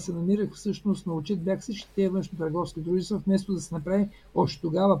се намирах всъщност на отчет бях всички тези външно-търговски дружества, вместо да се направи още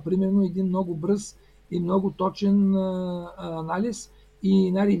тогава, примерно, един много бърз и много точен анализ и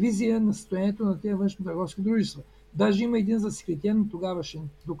една ревизия на състоянието на тези външно-търговски дружества. Даже има един засекретен тогавашен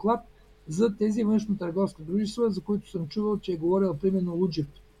доклад за тези външно-търговски дружества, за които съм чувал, че е говорил примерно Луджев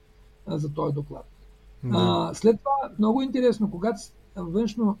за този доклад. След това, много интересно, когато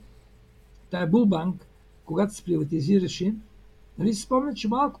тая Булбанк, когато се приватизираше, нали си спомнят, че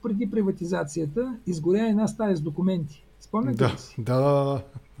малко преди приватизацията изгоря една стая с документи. Спомняте ли си? Да.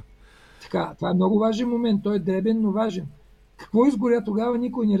 Така, това е много важен момент. Той е дребен, но важен. Какво изгоря тогава,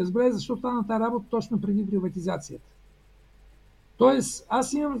 никой не разбере, защо стана тази работа точно преди приватизацията. Тоест,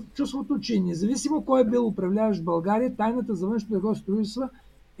 аз имам чувството, че независимо кой е бил управляващ в България, тайната за външно-търговски дружества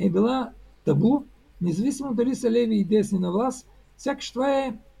е била табу, независимо дали са леви и десни на власт, сякаш това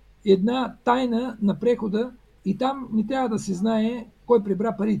е една тайна на прехода и там не трябва да се знае кой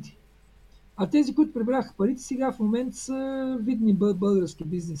прибра парите. А тези, които прибраха парите, сега в момента са видни български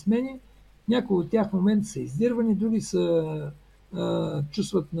бизнесмени. Някои от тях в момента са издирвани, други са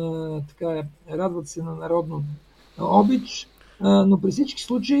чувстват радват се на народно обич. Но при всички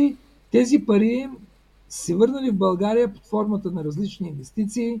случаи тези пари се върнали в България под формата на различни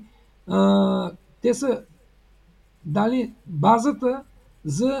инвестиции. Те са дали базата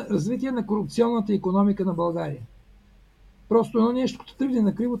за развитие на корупционната икономика на България. Просто едно нещо, като тръгне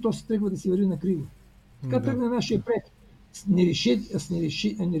на криво, то се тръгва да си върви на криво. Така тръгна нашия преход. С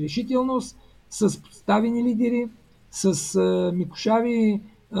нерешителност, с подставени лидери, с микошави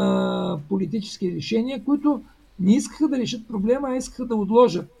политически решения, които не искаха да решат проблема, а искаха да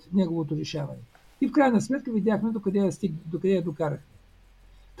отложат неговото решаване. И в крайна сметка видяхме докъде я докарах.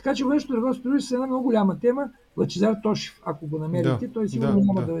 Така че външно-търговски дружества е една много голяма тема. Лъчезар Тошев, ако го намерите, той сигурно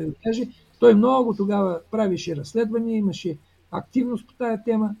няма да ви каже. Той много тогава правеше разследвания, имаше активност по тая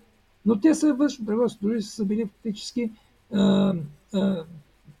тема, но те са външно-търговски дружества, са били фактически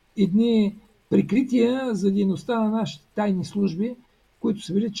едни прикрития за дейността на нашите тайни служби, които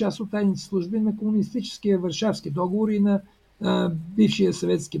са били част от тайните служби на комунистическия Варшавски договор и на бившия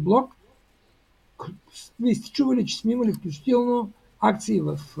съветски блок. Вие сте чували, че сме имали включително акции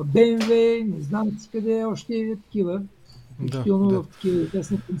в БМВ, не знам си къде, още такива. Включително в такива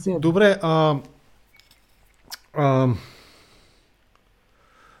тесни концерти. Добре,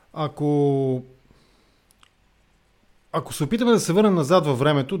 Ако се опитаме да се върнем назад във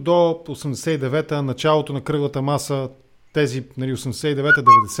времето, до 89-та, началото на кръглата маса, тези 89-та,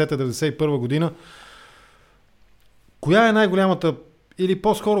 90-та, 91-та година, коя е най-голямата, или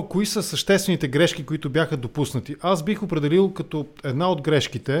по-скоро, кои са съществените грешки, които бяха допуснати? Аз бих определил като една от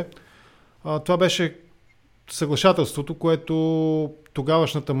грешките, това беше съглашателството, което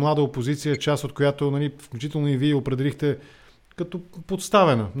тогавашната млада опозиция, част от която, включително и вие определихте като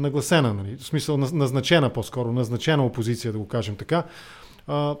подставена, нагласена, в смисъл назначена по-скоро, назначена опозиция, да го кажем така.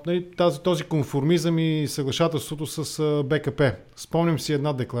 Този конформизъм и съглашателството с БКП. Спомням си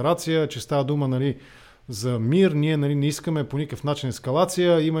една декларация, че става дума за мир, ние не искаме по никакъв начин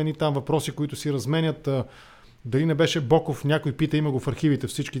ескалация, има едни там въпроси, които си разменят. Дали не беше Боков, някой пита, има го в архивите,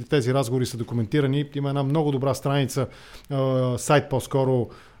 всичките тези разговори са документирани, има една много добра страница, сайт по-скоро,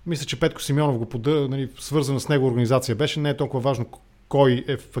 мисля, че Петко Симеонов го поддържа, свързана с него организация беше, не е толкова важно кой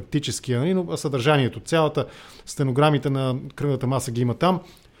е фактическия, но съдържанието, цялата стенограмите на кръглата маса ги има там.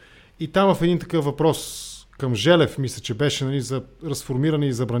 И там в един такъв въпрос към Желев, мисля, че беше за разформиране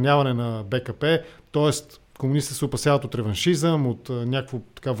и забраняване на БКП, т.е. комунистите се опасяват от реваншизъм, от някакво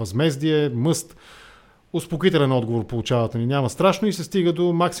така възмездие, мъст. Успокоителен отговор получават, няма страшно и се стига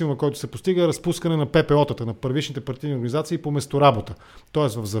до максимума, който се постига, разпускане на ППО-тата, на първичните партийни организации по месторабота.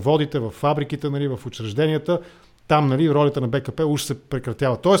 Тоест в заводите, в фабриките, в учрежденията, там ролята на БКП уж се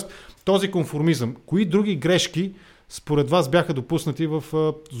прекратява. Тоест този конформизъм. Кои други грешки според вас бяха допуснати в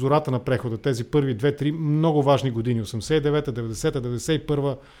зората на прехода, тези първи 2-3 много важни години, 89-та, 90-та,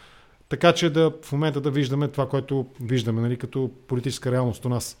 91-та, така че в момента да виждаме това, което виждаме като политическа реалност у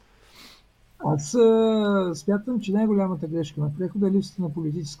нас? Аз смятам, че най-голямата грешка на прехода е липсата на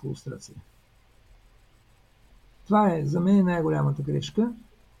политическа лустрация. Това е за мен най-голямата грешка,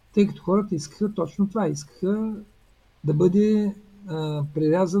 тъй като хората искаха точно това. Искаха да бъде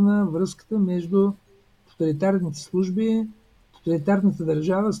прерязана връзката между тоталитарните служби, тоталитарната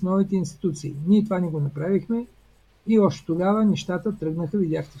държава с новите институции. Ние това не го направихме и още тогава нещата тръгнаха,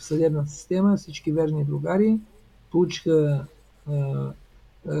 видяхте в съдебната система, всички верни другари получиха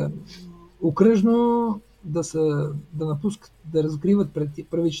окръжно да напускат, да разкриват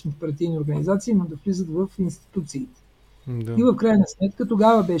правителствените партийни организации, но да влизат в институциите. Да. И в крайна сметка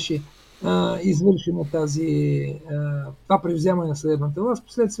тогава беше извършено това превземане на съдебната власт.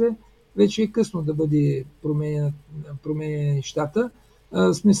 Последствие вече е късно да бъде променена нещата.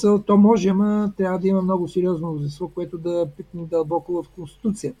 В смисъл, то може, ама трябва да има много сериозно мнозинство, което да пипне дълбоко в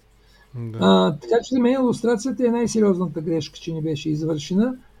Конституцията. Да. Така че за мен илюстрацията е най-сериозната грешка, че не беше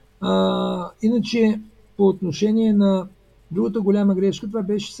извършена. Иначе по отношение на другата голяма грешка, това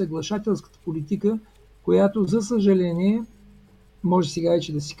беше съглашателската политика, която за съжаление може сега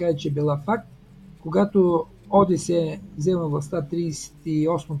вече да си каже, че е била факт. Когато ОДС взема властта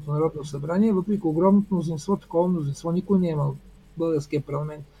 38-то Народно събрание, въпреки огромното мнозинство, такова мнозинство никой не е имал в българския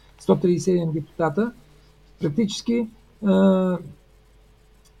парламент, 137 депутата, практически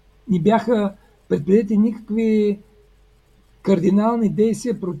не бяха предприети никакви кардинални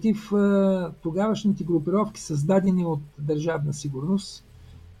действия против тогавашните групировки, създадени от Държавна сигурност.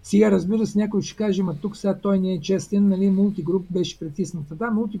 Сега, разбира се, някой ще каже, тук сега той не е честен, мултигруп беше притисната.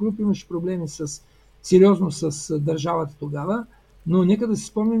 Да, мултигруп имаше проблеми сериозно с държавата тогава, но нека да си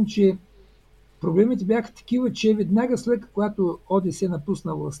спомним, че проблемите бяха такива, че веднага след когато ОДС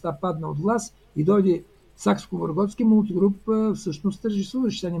напусна властта, падна от власт и дойде Сакско-Варготски, мултигруп всъщност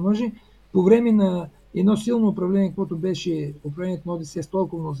тържествуваше. Не може по време на едно силно управление, което беше управлението на ОДС с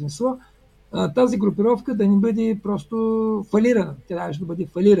толкова мнозинство, тази групировка да не бъде просто фалирана. Тя трябваше да бъде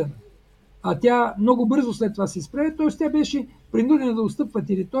фалирана. А тя много бързо след това се изправи, т.е. тя беше принудена да отстъпва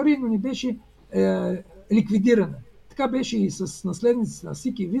територии, но не беше ликвидирана. Така беше и с наследниците на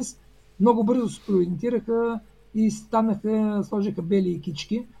СИК и ВИС. Много бързо се проориентираха и сложиха бели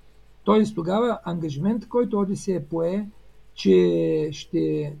кички. Т.е. тогава ангажимент, който ОДС пое, че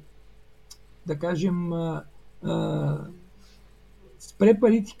ще, да кажем, спре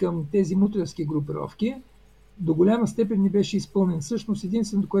парите към тези мутренски групировки, до голяма степен не беше изпълнен. Всъщност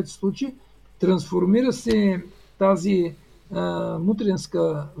единственото, което се случи, трансформира се тази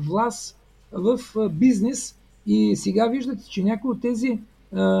мутренска власт в бизнес и сега виждате, че някои от тези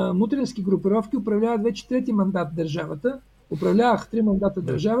мутренски групировки управляват вече трети мандат държавата. Управлявах 3 мандата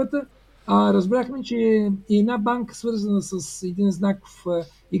държавата, а разбрахме, че и една банка, свързана с един знаков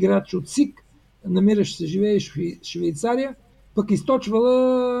играч от СИК, намиращ се живее в Швейцария, пък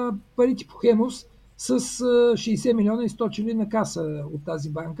източвала парите по Хемус с 60 милиона източили на каса от тази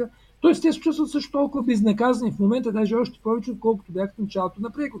банка. Тоест те се чувстват също толкова безнаказани в момента, даже още повече, отколкото бяха в началото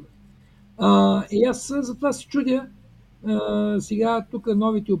на прехода. И аз затова се чудя Сега тук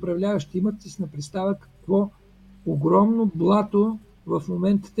новите управляващи имат и се представят какво огромно блато в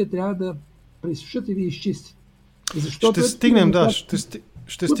момента те трябва да пресушат и да изчистят. Защото ще стигнем,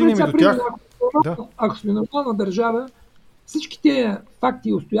 ще стигнем и до тях. Ако сме нормална държава, всички тези факти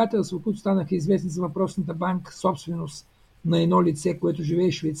и обстоятелства, които станаха известни за въпросната банка, собственост на едно лице, което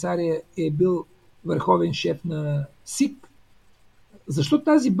живее в Швейцария, е бил върховен шеф на СИК, защо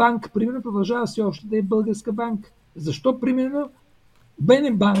тази банка, примерно, продължава все още да е българска банка? Защо, примерно,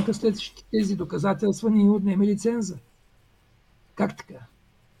 БН банка след всички тези доказателства не отнеме лиценза? Как така?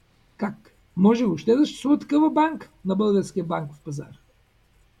 Как? Може въобще да съществува такава банка на българския банков пазар?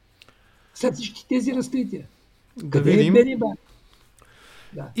 След всички тези разкрития. Къде е БН банка?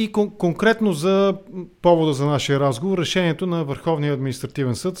 Да. И конкретно за повода за нашия разговор, решението на Върховния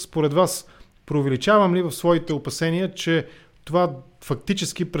административен съд, според вас преувеличавам ли в своите опасения, че това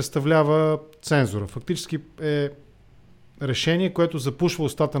фактически представлява цензура? Фактически е решение, което запушва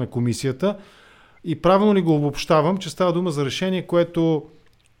устата на комисията и правилно ли го обобщавам, че става дума за решение, което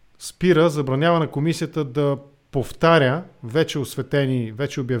спира, забранява на комисията да повтаря вече осветени,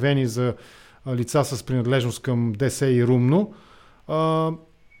 вече обявени за лица с принадлежност към ДС и Румно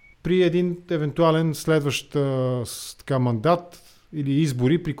при един евентуален следващ мандат или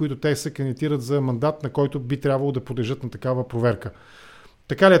избори, при които те се кандидатират за мандат, на който би трябвало да подлежат на такава проверка.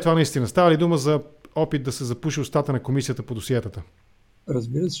 Така ли е това наистина? Става ли дума за опит да се запуши устата на комисията по досиетата?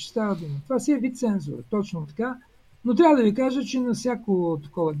 Разбира се, че става дума. Това си е вид цензура, точно така. Но трябва да ви кажа, че на всяко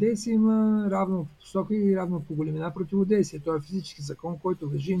такова действие има равно по посока и равно по големина противодействие. Това е физически закон, който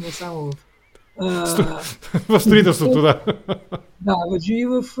важи не само в строителството, да. Да, важи и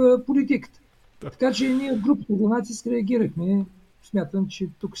в политиката. Така че ние от групата за натиск реагирахме. Смятам, че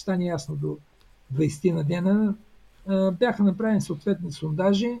тук ще стане ясно до 20 на дена. Бяха направени съответни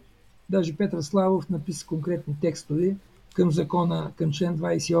сондажи. Даже Петър Славов написа конкретни текстове към закона, към член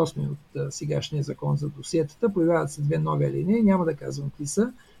 28 от сегашния закон за досиетата. Появяват се две нови алинеи. Няма да казвам какви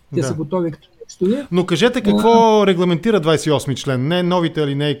са. Те са готови като текстове. Но кажете какво регламентира 28 член? Не новите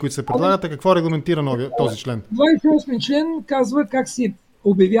алинеи, които се предлагат, а какво регламентира този член? 28 член казва как се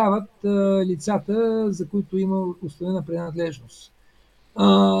обявяват лицата, за които има установена принадлежност.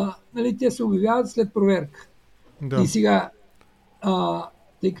 Нали, те се обявяват след проверка. Да. И сега,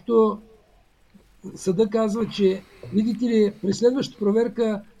 тъй като съда казва, че видите ли, при следващата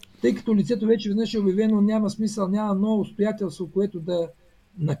проверка, тъй като лицето вече веднъж е обявено, няма смисъл, няма ново обстоятелство, което да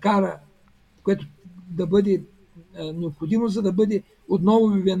накара, което да бъде необходимо, за да бъде отново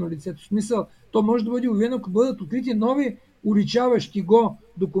обявено лицето. В смисъл, то може да бъде обявено, ако бъдат открити нови уличаващи го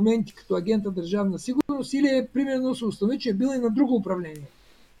документи като агента Държавна сигурност или примерно се установи, че е бил и на друго управление.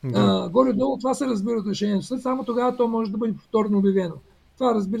 Да. Горе-долу това се разбира от решението. След само тогава то може да бъде повторно обявено.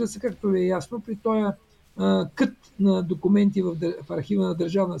 Това разбира се, както ви е ясно, при този кът на документи в архива на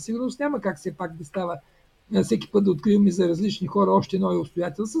Държавна сигурност няма как все пак да става всеки път да откриваме за различни хора още нови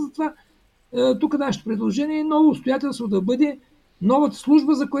обстоятелства. Затова тук нашето предложение е ново обстоятелство да бъде новата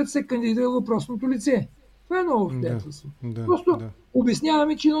служба, за която се е кандидатира въпросното лице. Това е ново обстоятелство. Просто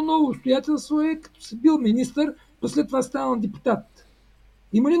обясняваме, че едно ново обстоятелство е като си бил министър, след това станал депутат.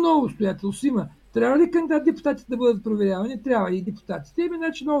 Има ли ново обстоятелство? Има. Трябва ли кандидат депутатите да бъдат проверявани? Трябва и депутатите.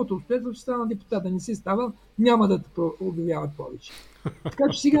 Иначе новото обстоятелство стана депутат, да не си ставал, няма да те обявяват повече. Така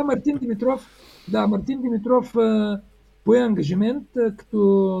че сега Мартин Димитров пое ангажимент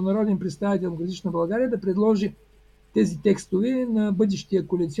като народен представител в Демократична България да предложи тези текстове на бъдещия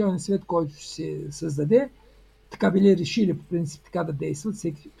коалиционен съвет, който ще се създаде. Така били решили по принцип така да действат,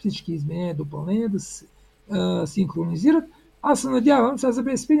 всички изменения и допълнения да се синхронизират. Аз се надявам, сега за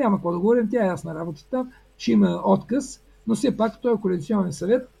БСП няма какво да говорим, тя е ясна работата, ще има отказ, но все пак този коалиционен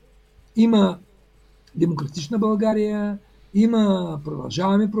съвет има Демократична България, има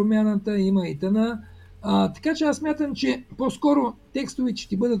Продължаваме промяната, има и т.н. Така че аз смятам, че по-скоро текстове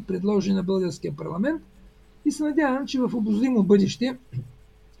ще бъдат предложени на българския парламент и се надявам, че в обозримо бъдеще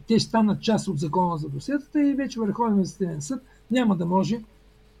те ще станат част от закона за досиетата и вече Върховен административен съд няма да може,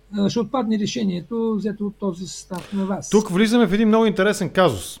 ще отпадне решението, взето от този състав на вас. Тук влизаме в един много интересен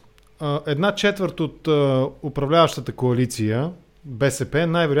казус. 1/4 от управляващата коалиция, БСП,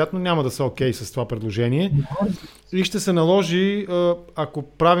 най-вероятно няма да са окей с това предложение. И ще се наложи, ако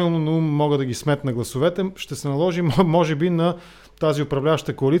правилно мога да ги сметна гласовете, ще се наложи, може би, на тази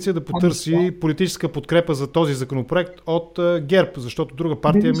управляваща коалиция да потърси политическа подкрепа за този законопроект от ГЕРБ, защото друга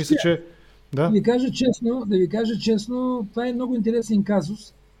партия мисля, че... Да ви кажа честно, това е много интересен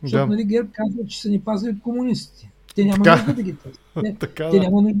казус, защото нали, ГЕРБ казва, че са ни пазили от комунистите. Те няма нужда да ги търсят. Те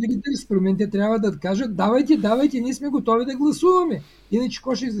няма нужда да ги търсят. Според мен те трябва да кажат, давайте, ние сме готови да гласуваме. Иначе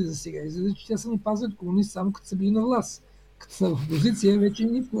какво ще излиза сега? Излиза, че те са ни пазили от комунисти само като са били на власт. Като са в опозиция, вече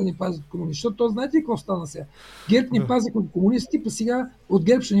никога не пазят комунисти. Защото то знаете ли какво стана сега? ГЕРБ не пазиха от комунисти, па сега от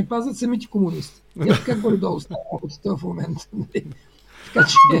ГЕРБ ще ни пазят самите комунисти. Ето как горе-долу става в момента. Така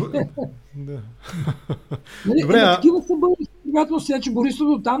че... Добре, такива са български. Когато сега, че Борисов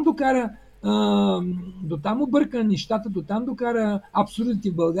до там обърка нещата, до там докара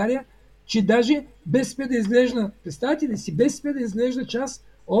абсурдите в България, че даже БСП да изглежда, представете ли си, БСП да изглежда част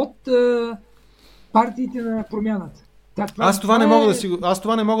от партиите на промяната. Аз това не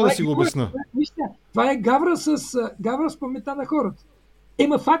мога да си го обясна. Това е гавра с паметта на хората.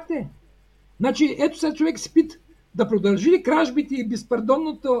 Факт е. Значи, ето сега човек се пита да продължи ли кражбите и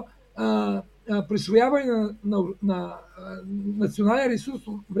безпардонното присвояване на национален ресурс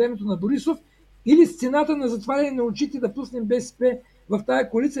в времето на Борисов, или с цената на затваряне на очите да пуснем БСП в тая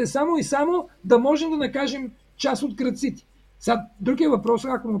коалиция само и само да можем да накажем част от крадците. Сега, другия въпрос,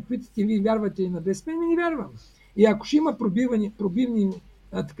 ако ме питате, вие вярвате ли на БСП, не вярвам. И ако ще има пробивни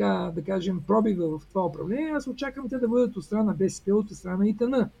така да кажем, пробива в това управление, аз очаквам те да бъдат от страна на БСП, от страна на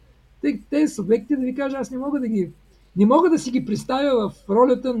ИТН. Тези субекти, да ви кажа, аз не мога да си ги представя в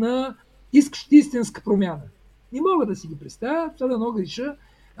ролята на искащи истинска промяна. Не мога да си ги представя, това да много греша.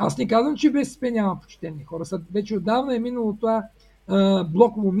 Аз не казвам, че БСП няма почтени хора. Вече отдавна е минало това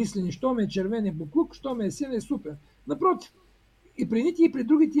блоково мислене, що ме е червен е буклук, що ме е син е супер. Напротив, и при ните и при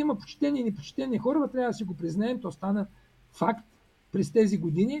другите има почтени и непочтени хора, трябва да си го признаем, то стана факт през тези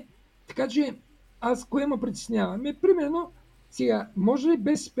години. Така че аз кое ме притеснява? Примерно, сега, може ли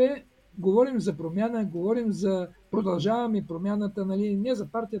БСП, говорим за промяна, говорим за продължаваме промяната, нали, не за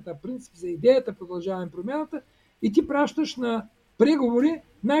партията, а принцип за идеята продължаваме промяната, и ти пращаш на преговори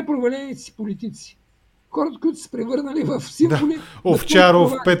най-провалените си политици. Хората, които са превърнали в символи... Да.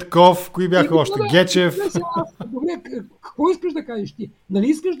 Овчаров, Петков, кои бяха още? Гечев. Добре, какво искаш да кажеш ти? Нали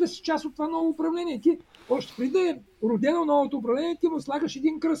искаш да си част от това ново управление? Ти, още преди да е родено новото управление, ти му слагаш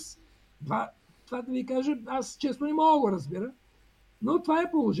един кръст. Това да ви кажа, аз честно не мога да го разбера. Но това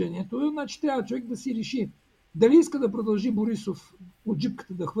е положението. Значи трябва човек да си реши дали иска да продължи Борисов от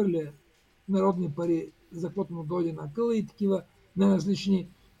джипката да хвърля народни пари, за каквото му дойде на къла и такива на различни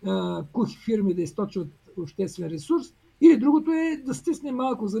кухи фирми да източват обществен ресурс. Или другото е да стисне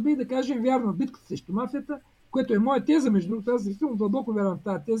малко зъби и да кажем вярно, битката срещу мафията, което е моя теза, между другото, аз действително дълбоко вярвам в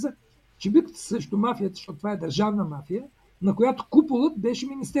тази теза, че битката срещу мафията, защото това е държавна мафия, на която куполът беше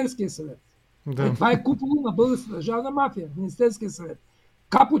Министерския съвет. Да. Това е куполът на българската държавна мафия, Министерския съвет.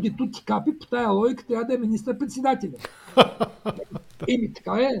 Капоти тути капи, по тая логика трябва да е министър-председателя.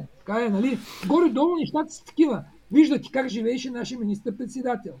 Така е, нали? Горе-долу нещата са такива. Виждате как живееше нашия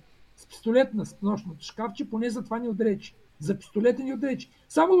министър-председател. С пистолет на нощното шкафче, поне за това ни отрече. За пистолета ни отрече.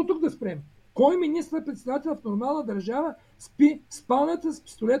 Само до тук да спрем. Кой министър-председател в нормална държава спи в спалнята с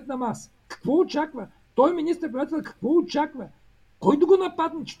пистолет на маса? Какво очаква? Той министър-председател какво очаква? Кой да го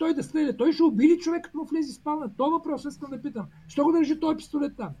нападне, че той да стреля? Той ще убили човек, като му влезе в спалнята. Това въпрос искам да питам. Що го държи този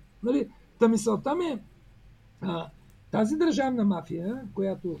пистолет там? Нали? Та мисълта ми е, тази държавна мафия,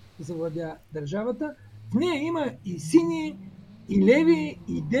 която завладя държавата, в нея има и сини, и леви,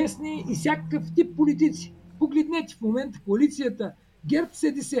 и десни, и всякакъв тип политици. Погледнете в момента коалицията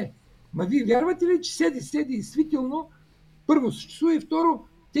ГЕРБ-СДС. Ма вие вярвате ли, че СДС действително първо съществува и второ,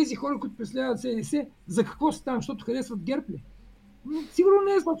 тези хора, които преследват СДС, за какво са там, защото харесват ГЕРБ ли? Сигурно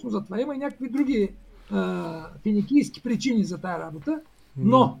не е точно за това. Има и някакви други финикийски причини за тая работа.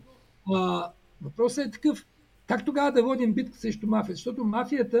 Но въпросът е такъв, как тогава да водим битка срещу мафията? Защото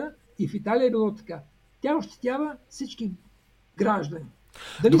мафията и в Италия е било така. Тя ощетява всички граждани.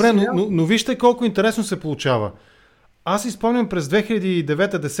 Добре, но вижте колко интересно се получава. Аз изпомням през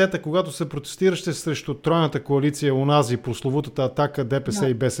 2009-10, когато се протестираше срещу тройната коалиция, онази прословутата атака ДПС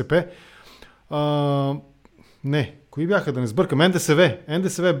и БСП. Не, кои бяха, да не сбъркам?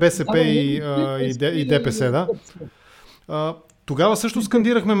 НДСВ, БСП и ДПС, да. Тогава също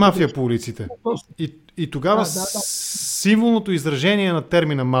скандирахме мафия по улиците. И тогава символното изражение на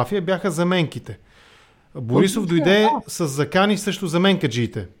термина мафия бяха заменките. Борисов дойде с закани срещу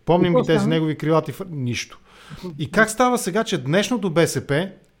заменкаджиите. Помним ги тези негови крилати... Нищо. И как става сега, че днешното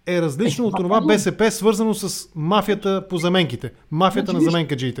БСП е различно от това БСП, свързано с мафията по заменките? Мафията на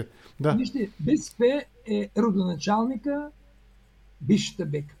заменкаджиите. Да. Вижте, БСП е родоначалника, бившата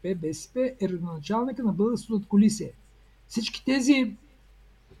БКП, БСП е родоначалника на българското задкулисие. Всички тези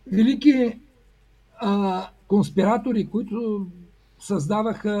велики конспиратори, които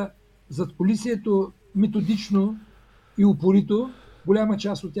създаваха задкулисието методично и упорито, голяма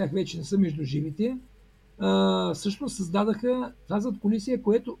част от тях вече не са между живите, всъщност създадаха това задкулисие,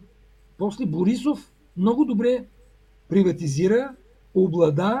 което после Борисов много добре приватизира,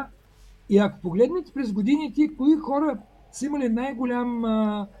 облада, и ако погледнете през годините, кои хора са имали най-голям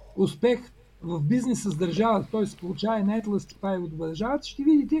успех в бизнеса с държавата, т.е. получава най-тлъсти паи от държавата, ще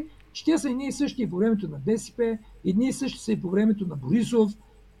видите, че те са едни и същи и по времето на БСП, едни и същи са и по времето на Борисов.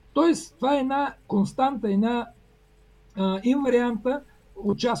 Т.е. това е една константа, една инварианта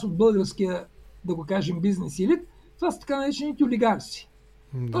от част от българския, да го кажем, бизнес елит. Това са така наречените олигарси.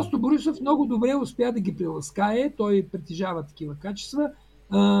 Да. Просто Борисов много добре успя да ги приласкае, той притежава такива качества.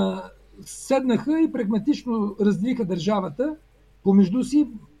 Седнаха и прагматично разделиха държавата помежду си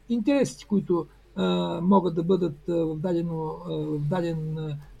интересите, които могат да бъдат в даден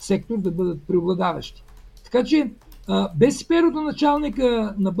сектор да бъдат преобладаващи. Така че БСП е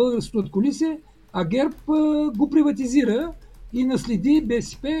родоначалника на българското отколисие, а ГЕРБ го приватизира и наследи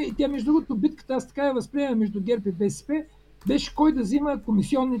БСП. И тя, между другото, битката, аз така я възприема между ГЕРБ и БСП, беше кой да взима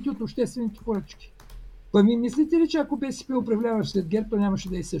комисионните от обществените поръчки. Па ми мислите ли, че ако БСП управляваш след ГЕРБ, то нямаше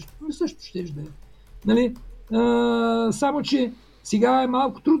да е също? Ми също ще да е. Нали? Само, че сега е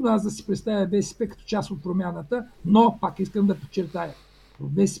малко трудно аз да си представя БСП като част от промяната, но пак искам да подчертая. В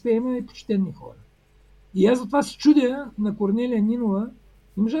БСП има и почтенни хора. И аз затова се чудя на Корнелия Нинова,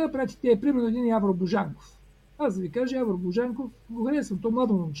 не може да прати тия, примерно един Явор Божанков. Аз да ви кажа, Явор Божанков, го харесвам, то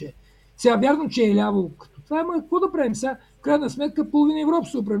младо момче. Сега вярно, че е ляво като това, ама какво да правим сега? В крайна сметка половина Европа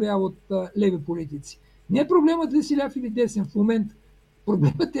се управлява от леви политици. Не е проблемът дали си ляв или десен в момента.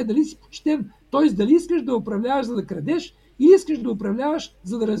 Проблемът е дали си почтен. Т.е. дали искаш да управляваш, за да крадеш, или искаш да управляваш,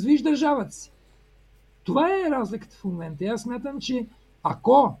 за да развиш държавата си. Това е разликата в момента. Аз смятам, че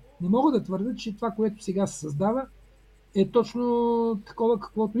ако не мога да твърда, че това, което сега се създава, е точно такова,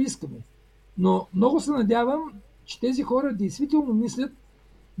 каквото искаме. Но много се надявам, че тези хора действително мислят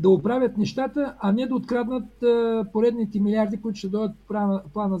да оправят нещата, а не да откраднат поредните милиарди, които ще дойдат в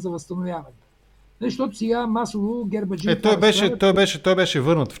плана за възстановяване. Защото сега масово гербаджи... Той беше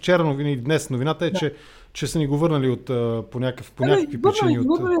върнат. Вчера новини, днес новината е, че са ни го върнали по някакви причини.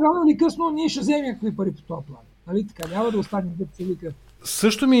 Върнали рано или късно, ние ще вземем някакви пари по този план. Нали така? Няма да останем да се вика.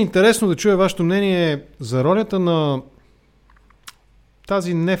 Също ми е интересно да чуя вашето мнение за ролята на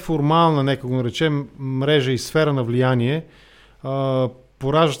тази неформална, нека го наречем, мрежа и сфера на влияние,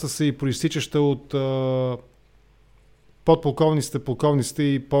 пораждаща се и проистичаща от подполковниците, полковниците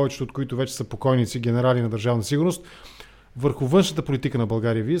и повечето от които вече са покойници, генерали на Държавна сигурност, върху външната политика на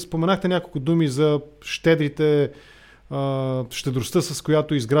България. Вие споменахте няколко думи за щедростта, с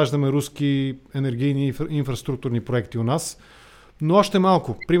която изграждаме руски енергийни инфраструктурни проекти у нас, но още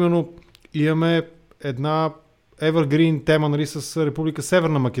малко. Примерно имаме една evergreen тема, нали, с Република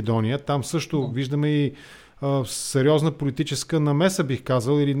Северна Македония. Там също виждаме и сериозна политическа намеса, бих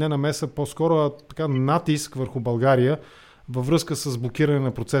казал, или не намеса, по-скоро така натиск върху България във връзка с блокиране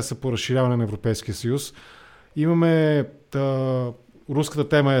на процеса по разширяване на Европейския съюз. Имаме руската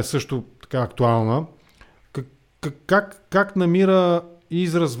тема е също така актуална. Как намира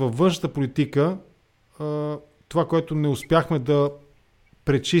израз във външната политика това, което не успяхме да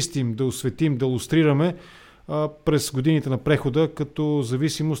пречистим, да осветим, да лустрираме през годините на прехода като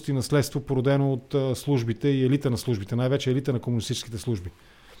зависимост и наследство, породено от службите и елита на службите, най-вече елита на комунистическите служби?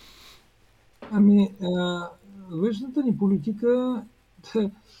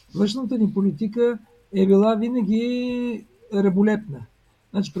 Външната ни политика е била винаги раболепна.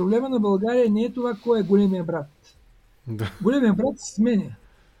 Значи проблема на България не е това кой е големия брат. Да. Големия брат се сменя.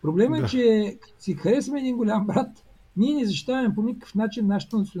 Проблемът е, че като си харесваме един голям брат, ние не защитаваме по никакъв начин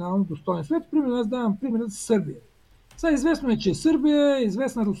нашето национално достоинство. Ето, примерно, аз давам примерът с Сърбия. Сега известно е, че Сърбия е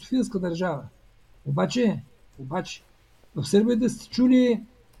известна русофилска държава. Обаче, в Сърбия да сте чули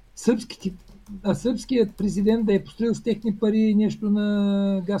сръбският президент да е построил с техни пари нещо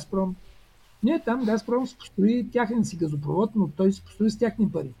на Газпром. Не, там Газпром се построи тяхен си газопровод, но той се построи с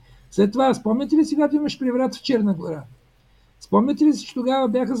тяхни пари. След това, спомняте ли си, когато имаш преврат в Черна гора? Спомняте ли си, че тогава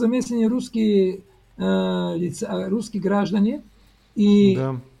бяха замесени руски граждани и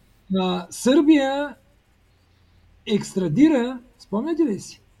Сърбия екстрадира, спомняте ли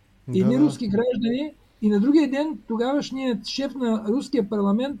си, едни руски граждани и на другия ден тогавашният шеф на руския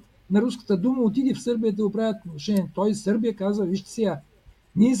парламент, на руската дума, отиде в Сърбия да оправят отношение. Той Сърбия казва, вижте сега,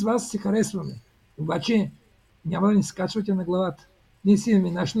 ние с вас се харесваме, обаче няма да ни скачвате на главата. Ние си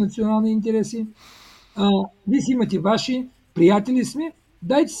имаме наши национални интереси, вие си имате ваши, приятели сме,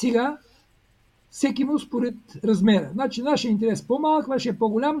 дайте сега всеки му според размера. Значи нашия интерес е по-малък, вашия е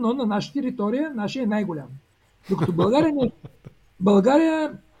по-голям, но на наша територия нашия е най-голям. Докато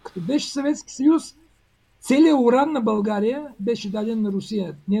България, като беше Съветски съюз, целият уран на България беше даден на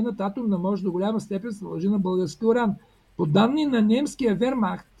Русия. Нейната атомна мощ до голяма степен се дължи на български уран. По данни на немския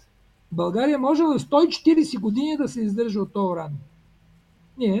Вермахт, България може да 140 години да се издържа от този уран.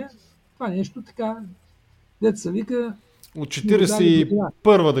 Това нещо така, деца вика... От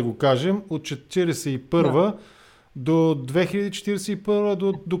 41-а да го кажем, от 41-а до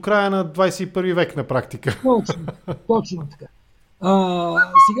 2041 до края на 21 век на практика. Точно така.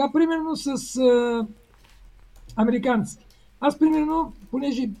 Сега, примерно, с американците. Аз, примерно,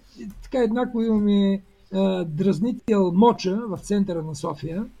 понеже така еднакво имаме дразнител Моча в центъра на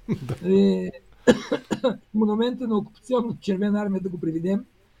София, монумента на окупационната червена армия, да го приведем,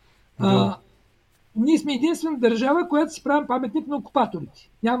 ние сме единствена държава, която си прави паметник на окупаторите.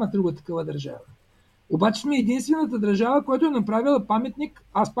 Няма друга такава държава. Обаче сме единствената държава, която е направила паметник.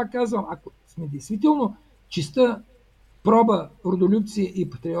 Аз пак казвам, ако сме действително чиста проба родолюбци и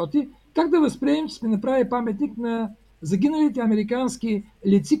патриоти, как да възприемем, че сме направили паметник на загиналите американски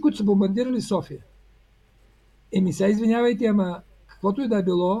летци, които са бомбардирали София? Сега извинявайте, ама каквото и да е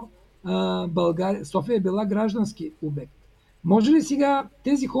било, София е била граждански обект. Може ли сега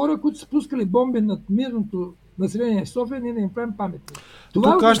тези хора, които са пускали бомби над мирното население в София, ние да им правим паметник?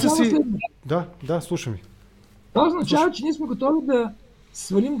 Това означава Да, слушам ви. Това означава, че ние сме готови да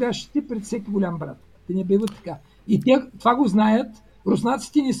свалим гащите пред всеки голям брат. Те не биват така. И те това го знаят.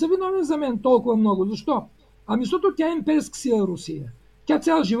 Руснаците не са виновни за мен толкова много. Защо? Защото тя е имперска сила Русия. Тя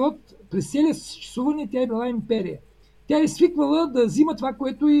цял живот, през целия съществуване, тя е била империя. Тя е свиквала да взима това,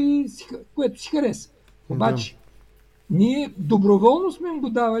 което си хареса. Обаче, ние доброволно сме им го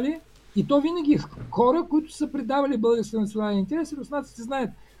давали, и то винаги хора, които са предавали български национален интерес, и руснаците знаят,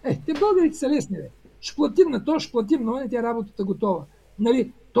 те българите са лесни, ще платим на то, ще платим, но не тя работата готова.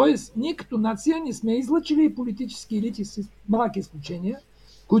 Нали? Тоест, ние като нация не сме излъчили и политически елити с малки изключения,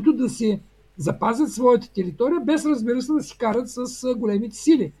 които да се запазят своята територия, без, разбира се, да си карат с големите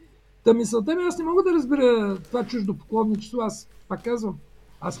сили. Та мисълта ми, аз не мога да разбера това чуждо поклонничество. Аз пак казвам,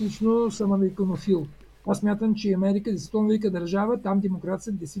 аз лично съм американофил. Аз смятам, че Америка е действително велика държава, там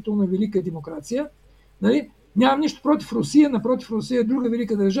демокрацията действително е велика демокрация. Нали? Нямам нищо против Русия, напротив, Русия е друга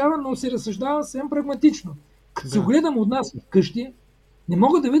велика държава, но се разсъждавам съвсем прагматично. Като се гледам от нас вкъщи, не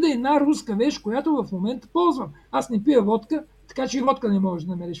мога да видя една руска вещ, която в момента ползвам. Аз не пия водка, така че и водка не можеш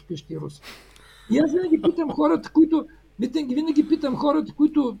да намериш вкъщи руска. И аз винаги питам хората,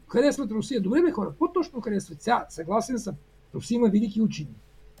 които харесват Русия. Добре бе, хора, какво точно харесват? Съгласен съм. Русия има велики учени,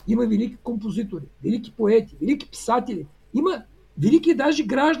 има велики композитори, велики поети, велики писатели. Има велики даже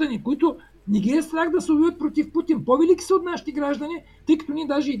граждани, които не ги е страх да се убиват против Путин. По-велики са от нашите граждани, тъй като ние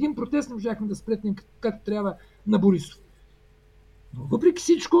даже един протест не можахме да спретнем както трябва на Борисов. Но въпреки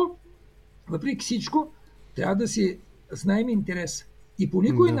всичко, трябва да си знаем интерес. И по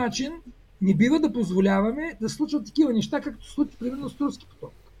никой начин не бива да позволяваме да случват такива неща, както се случи примерно с турски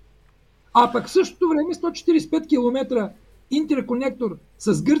поток. А пък в същото време 145 км интерконектор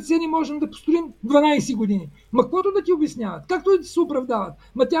с Гърция не можем да построим 12 години. Ма каквото да ти обясняват? Както да ти се оправдават?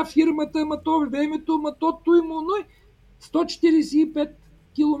 Ма тя фирмата, ма то времето, ма то и му, но 145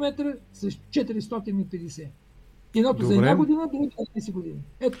 км с 450. Едното за една година, другото за 10 години.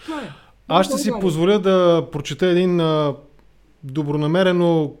 Ето това е. Аз ще си позволя да прочета един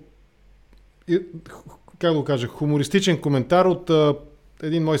добронамерено, как го кажа, хумористичен коментар от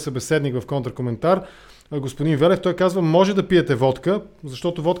един мой събеседник в Контракоментар, господин Велев. Той казва, може да пиете водка,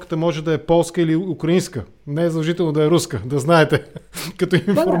 защото водката може да е полска или украинска. Не е задължително да е руска, да знаете, като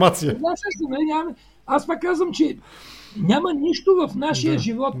информация. Аз пак казвам, че няма нищо в нашия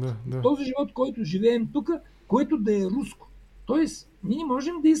живот, този живот, който живеем тук, което да е руско. Тоест, ние не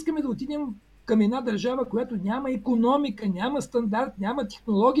можем да искаме да отидем към една държава, която няма икономика, няма стандарт, няма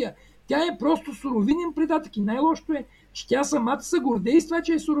технология. Тя е просто суровинен придатък. И най-лошото е, че тя самата се гордее с това,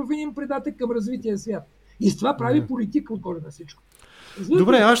 че е суровинен придатък към развития свят. И с това прави политика отгоре на всичко.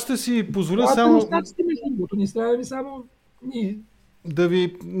 Добре, аз ще си позволя само... Не трябва ли само ние? Да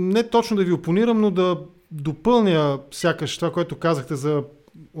ви, не точно да ви опонирам, но да допълня сякаш това, което казахте за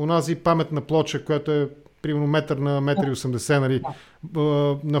онази паметна плоча, която е примерно метър на 1,80 м, нали,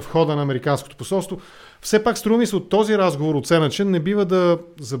 на входа на американското посолство. Все пак струва ми се от този разговор оценъчен, не бива да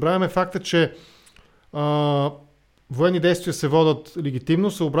забравяме факта, че военни действия се водят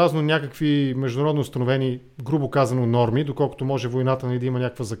легитимно, съобразно някакви международно установени, грубо казано, норми, доколкото може войната да има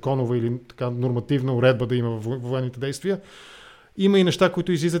някаква законова или така нормативна уредба да има в военните действия. Има и неща,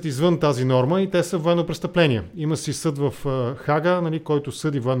 които излизат извън тази норма и те са военно престъпления. Има си съд в Хага, нали, който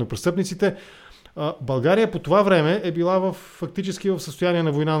съди военнопрестъпниците. България по това време е била фактически в състояние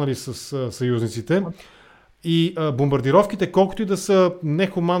на война, нали, с съюзниците. И бомбардировките, колкото и да са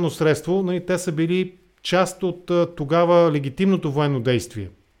нехуманно средство, нали, те са били част от тогава легитимното военно действие.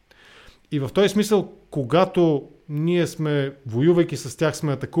 И в този смисъл, когато ние сме, воювайки с тях,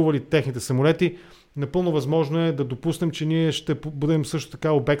 сме атакували техните самолети, напълно възможно е да допуснем, че ние ще бъдем също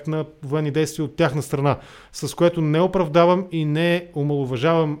така обект на военни действия от тяхна страна, с което не оправдавам и не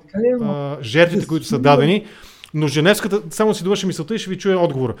омалуважавам жертвите, които са дадени. Но Женевската, само си довърши мисълта и ще ви чуя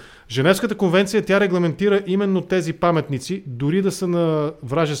отговора. Женевската конвенция, тя регламентира именно тези паметници, дори да са на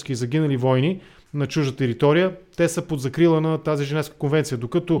вражески загинали войни на чужда територия, те са под закрила на тази Женевска конвенция.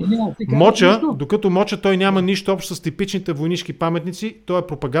 Докато Моча, той няма нищо общо с типичните войнишки паметници, той е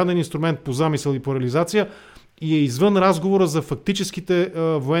пропаганден инструмент по замисъл и по реализация и е извън разговора за фактическите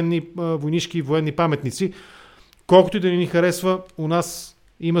войнишки и военни паметници. Колкото и да ни харесва, у нас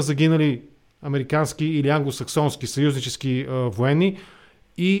има загинали американски или англосаксонски съюзнически военни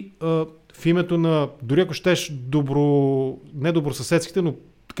и в името на, дори ако щеш не добросъседските, но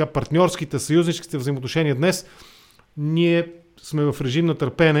така партньорските, съюзническите взаимоотношения днес, ние сме в режим на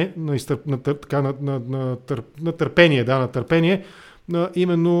търпение, на търпение,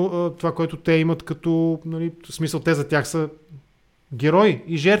 именно това, което те имат като, нали, в смисъл те за тях са герои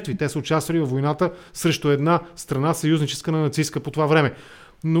и жертви. Те са участвали в войната срещу една страна съюзническа на нацистка по това време.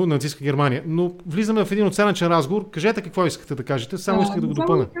 Но нацистска Германия. Но влизаме в един оценъчен разговор. Кажете какво искате да кажете. Само исках да го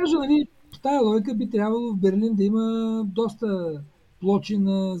допълня. Да кажа, нали, в тази логика би трябвало в Берлин да има доста плочи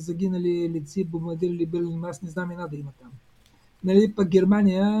на загинали лици, бомбардирали Берлин. Аз не знам една да има там. Нали, пък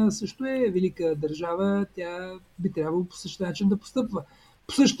Германия също е велика държава. Тя би трябвало по същия начин да постъпва.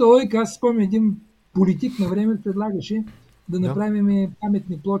 По същата логика, аз спомням, един политик на време предлагаше да направим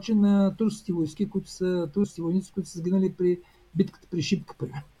паметни плочи на турските войски, турските войници, които са загинали при битката при Шипка,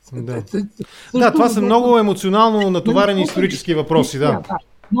 примерно. Да, това са много емоционално натоварени исторически въпроси, да.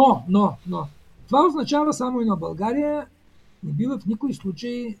 Но, това означава само едно. България не бива в никой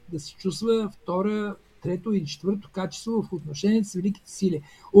случай да се чувства втора, трето или четвърто качество в отношението с великите сили.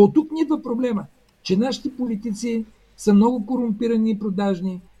 От тук ни идва проблема, че нашите политици са много корумпирани и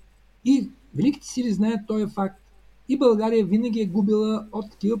продажни и великите сили знаят този факт. И България винаги е губила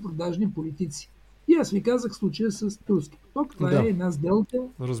от такива продажни политици. И аз ви казах случая с турски поток. Това е една сделка,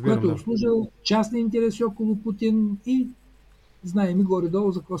 която е обслужила частни интереси около Путин и знаем и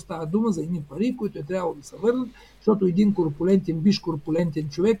горе-долу за какво става дума, за едни пари, които е трябвало да се върнат, защото един биш корпулентен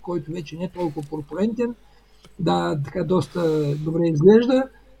човек, който вече не е толкова корпулентен, така доста добре изглежда,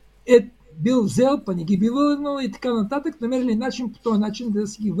 е бил взел, па не ги бил върнал и така нататък, намерили начин по този начин да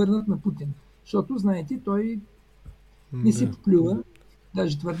си ги върнат на Путин. Защото, знаете, той не си поплюва.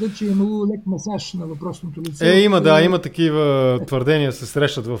 Даже твърдят, че е имало лек масаж на въпросното лице. Има такива твърдения, се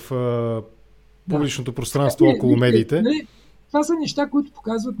срещат в публичното пространство около медиите. Това са неща, които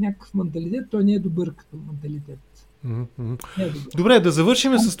показват някакъв менталитет. Той не е добър като менталитет. Добре, да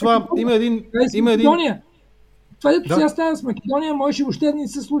завършим с това. Има един... Това, дето сега става с Македония, можеше въобще да не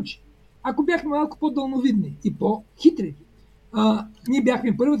се случи. Ако бяхме малко по-дълновидни и по-хитри, ние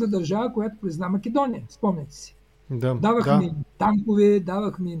бяхме първата държава, която призна Македония. Спомняте си. Давахме им танкове,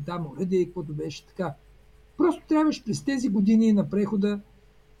 давахме им там оръдие, каквото беше така. Просто трябваше през тези години на прехода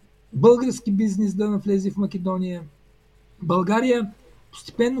български бизнес да навлезе в Македония. България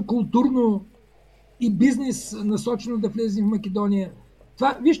постепенно културно и бизнес насочено да влезе в Македония.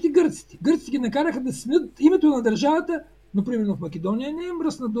 Това, вижте гърците. Гърците ги накараха да сменят името на държавата, но примерно в Македония не е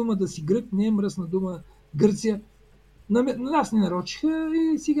мръсна дума да си грък, не е мръсна дума Гърция. На нас не нарочиха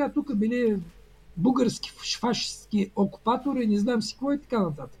и сега тук били български фашистски окупатори, не знам си какво и така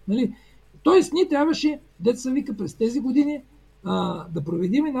нататък. Нали? Тоест, ние трябваше, деца вика, през тези години да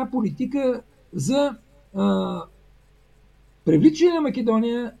проведем една политика за привличане на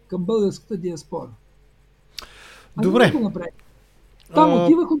Македония към българската диаспора. Добре. Там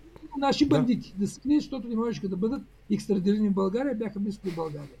отиваха наши бандити да се крият, защото не можеха да бъдат екстрадирани в България, бяха близко до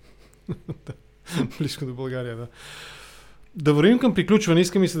България. Близко до България, да. Да вървим към приключване.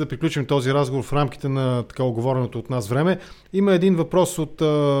 Искам и се да приключим този разговор в рамките на така оговореното от нас време. Има един въпрос от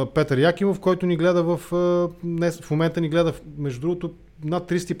Петър Якимов, който ни гледа в момента ни гледа, между другото,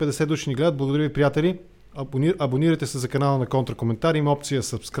 над 350 души ни гледат. Благодаря ви, приятели. Абонирайте се за канала на Контракоментар. Има опция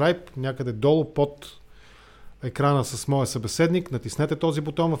Subscribe някъде долу под екрана с моя събеседник. Натиснете този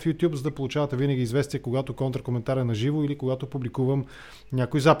бутон в YouTube, за да получавате винаги известие, когато Контракоментар е на живо или когато публикувам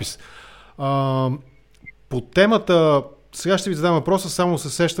някой запис. По темата, сега ще ви задам въпроса, само се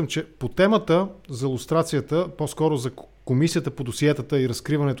сещам, че по темата за лустрацията, по-скоро за комисията по досиетата и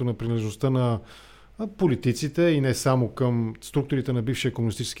разкриването на принадлежността на политиците и не само към структурите на бившия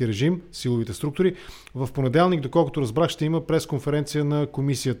комунистически режим, силовите структури. В понеделник, доколкото разбрах, ще има пресконференция на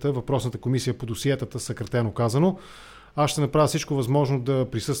комисията, въпросната комисия по досиетата, съкратено казано. аз ще направя всичко възможно да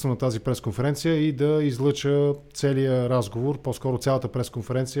присъствам на тази пресконференция и да излъча целия разговор, по-скоро цялата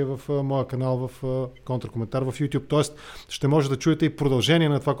пресконференция в моя канал в Контракоментар в YouTube. Тоест ще може да чуете и продължение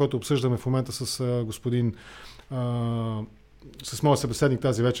на това, което обсъждаме в момента с господин с моя събеседник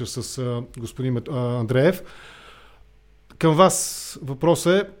тази вечер, с господин Андреев. Към вас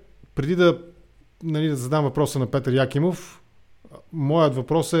въпросът е, преди да задам въпроса на Петър Якимов, моят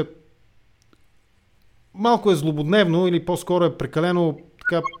въпрос е малко е злободневно или по-скоро е прекалено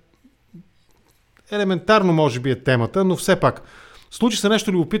така елементарно може би е темата, но все пак. Случи се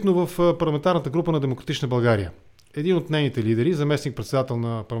нещо любопитно в парламентарната група на Демократична България. Един от нейните лидери, заместник-председател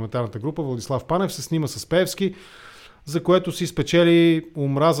на парламентарната група, Владислав Панев, се снима с Пеевски, за което си спечели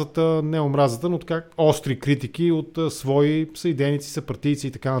не омразата, но така остри критики от свои съидейници, съпартийци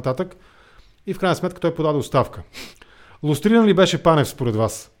и така нататък. И в крайна сметка той подаде оставка. Лустриран ли беше Панев според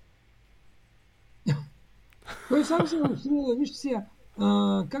вас? Той сам се лустрира. Вижте сега,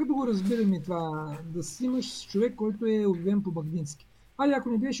 как да го разбираме това? Да снимаш с човек, който е обявен по Магнитски. Ако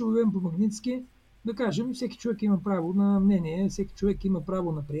не беше обявен по Магнитски, да кажем, всеки човек има право на мнение, всеки човек има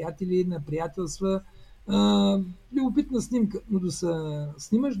право на приятели, на приятелства. Любопитна снимка, но да се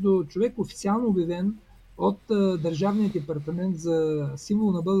снимаш до човек официално обявен от Държавния департамент за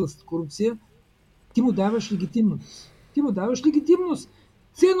символ на българската корупция, ти му даваш легитимност.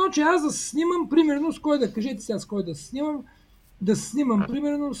 Все едно, че аз да се снимам, примерно, с кой да кажете сега с кой да се снимам,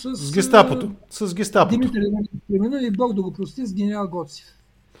 примерно, с гестапото. С гестапото. Димитър, примерно, или Бог да го прости, с генерал Гоцев.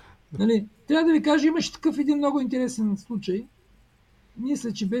 Нали? Трябва да ви кажа, имаше такъв един много интересен случай.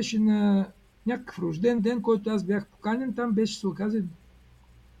 Мисля, че беше на някакъв рожден ден, който аз бях поканен. Там беше, се оказа,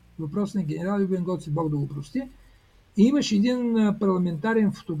 въпрос на генерал Любен Гоцев, Бог да го прости. И имаше един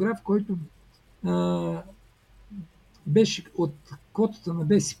парламентарен фотограф, който беше от квотата на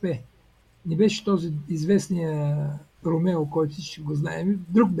БСП. Не беше този известния Ромео, който всички го знаем.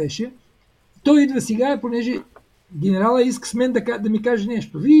 Друг беше. Той идва сега, понеже генерала иска с мен да ми каже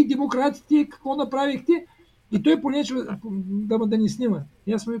нещо. Вие, демократите, какво направихте? И той понече да ни снима.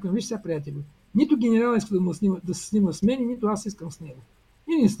 И аз му викам, виж сега, приятели, нито генерал иска да се снима с мен, нито аз искам с него.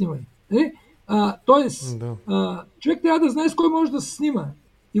 И не снимай. Тоест, човек трябва да знае с кой може да се снима.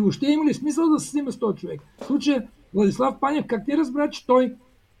 И въобще има ли смисъл да се снима с този човек? В случая Владислав Панев, как ти разбра, че той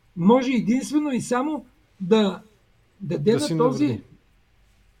може единствено и само да даде на този... Навреди.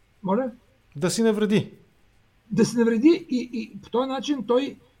 Моля? Да си навреди. Да се навреди и по този начин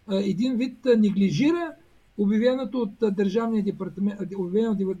той един вид неглижира обявеното от Държавния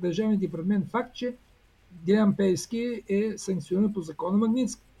департамент факт, че Делян Пеевски е санкциониран по закона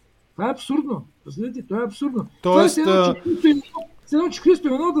Магнитски. Това е абсурдно. Последите, това е абсурдно. Тоест... Следно, че Христо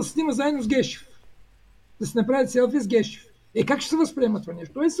Иванов да се снима заедно с Гешев. Да се направят селфи с Гешев. Как ще се възприема това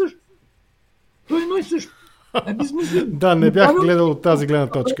нещо? Той е също. Той е едно и също. Да, не бях гледал от тази гледна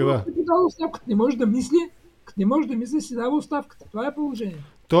точка, да. Като не може да мисли, си дава оставката. Това е положение.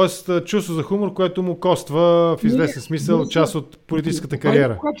 Тоест, чувство за хумор, което му коства в известен смисъл част от политическата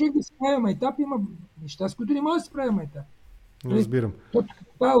кариера. Когато човек да се прави майтап, има неща, с които не може да се прави майтап. Разбирам.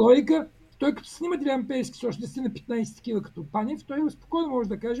 Това логика, той като снима Делян Пеевски, още да на 15 такива като Панев, той спокойно може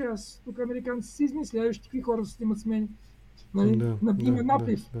да каже, аз тук американци си измисля, виж какви хора се снимат с мен. Има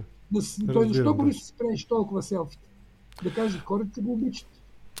наплив. Той защо го си правиш толкова селфите? Да каже, хората го обичат.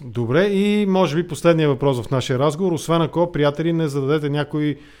 Добре, и може би последния въпрос в нашия разговор. Освен ако, приятели, не зададете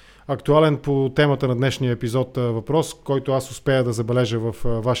някой актуален по темата на днешния епизод въпрос, който аз успея да забележа в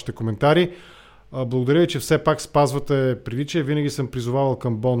вашите коментари. Благодаря ви, че все пак спазвате приличие. Винаги съм призовавал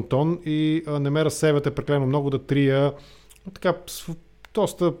към бон тон и не ме разсейвате преклено много да трия така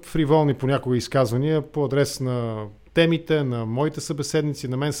доста фриволни понякога изказвания по адрес на темите, на моите събеседници,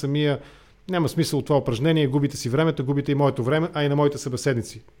 на мен самия. Няма смисъл от това упражнение. Губите си времето, губите и моето време, а и на моите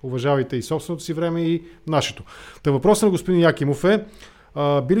събеседници. Уважавайте и собственото си време, и нашето. Та въпросът на господин Якимов е,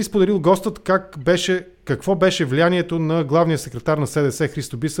 би ли споделил гостът какво беше влиянието на главния секретар на СДС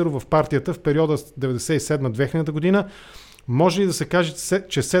Христо Бисеров в партията в периода 1997-2000 година? Може ли да се каже,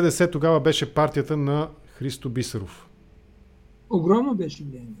 че СДС тогава беше партията на Христо Бисеров? Огромно беше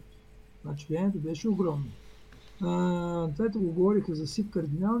влиянието. Значи влиянието беше огромно. Това го говориха за СИК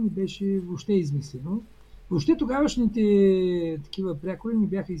кардинал, не беше въобще измислено. Въобще тогавашните такива прякори не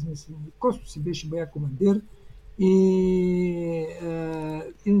бяха измислени. Косто си беше бая командир и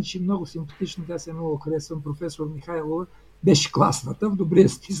иначе много симпатична, да се много харесвам, професор Михайлова, беше класната, в добрия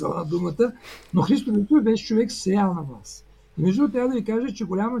смисъл на думата, но Христо Бисеров беше човек с реална власт. И между другото трябва да ви кажа, че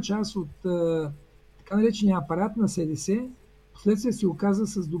голяма част от така наречения апарат на СДС последствие се оказа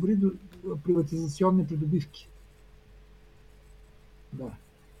с добри приватизационни придобивки. Да.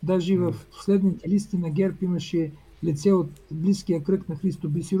 Даже в последните листи на ГЕРБ имаше лице от близкия кръг на Христо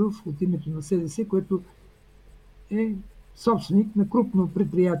Бисеров от името на СДС, което е собственик на крупно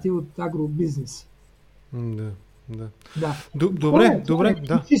предприятие от агробизнес. Да. Да. Добре,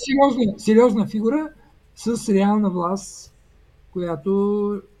 да. Сериозна фигура с реална власт,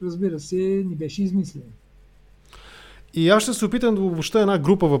 която, разбира се, ни беше измислена. И аз ще се опитам да обобща една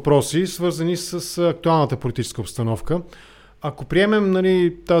група въпроси, свързани с актуалната политическа обстановка. Ако приемем,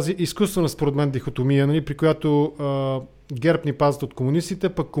 нали, тази изкуствена, според мен, дихотомия, нали, при която ГЕРБ ни пазят от комунистите,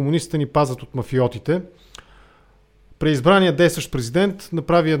 пък комунистите ни пазят от мафиотите, преизбраният действащ президент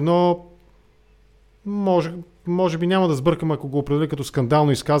направи едно, може би няма да сбъркам, ако го определя като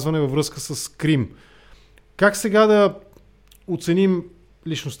скандално изказване във връзка с Крим. Как сега да оценим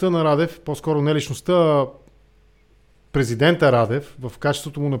личността на Радев, по-скоро не личността, а президента Радев, в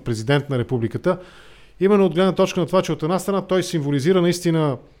качеството му на президент на републиката, именно от гледна точка на това, че от една страна той символизира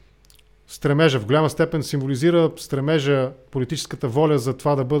наистина стремежа, в голяма степен символизира стремежа, политическата воля за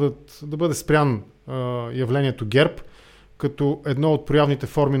това да бъде спрян явлението ГЕРБ, като едно от проявните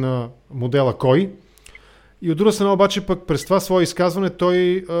форми на модела КОИ. И от друга страна обаче пък през това свое изказване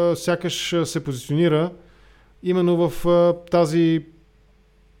той сякаш се позиционира именно в тази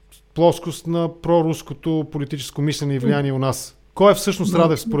плоскост на проруското политическо мислене и влияние у нас. Кой е всъщност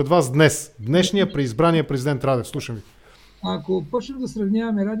Радев според вас днес? Днешния преизбрания президент Радев. Слушам ви. Ако почнем да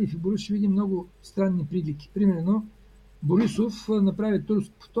сравняваме Радев и Борисов, ще видим много странни прилики. Примерно, Борисов направи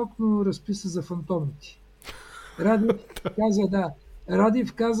турски поток, но разписа за фантомите.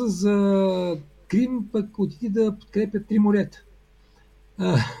 Радев каза за Крим, пък отиде да подкрепят три морета.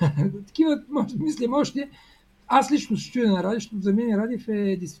 Такива, мислим още. Аз лично се чуя на Радев, защото за мен Радев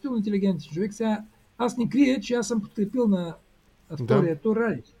е действително интелигентен човек. Сега аз не крия, че аз съм подкрепил на втория тур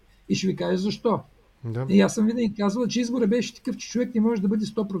Радев. И ще ви кажа защо. Да. И аз съм винаги казвал, че изборът беше такъв, че човек не може да бъде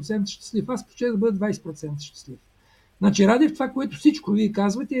 100% щастлив. Аз почех да бъда 20% щастлив. Значи Радев, това, което всичко вие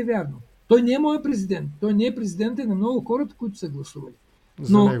казвате, е вярно. Той не е моят президент. Той не е президент на много хората, които са гласували.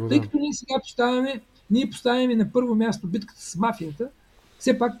 Но тъй като ние сега поставяме на първо място битката с мафията,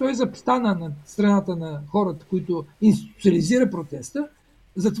 все пак той запостана на страната на хората, които институциализира протеста.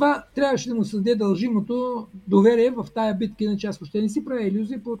 Затова трябваше да му създаде дължимото доверие в тая битка, иначе аз въобще не си правя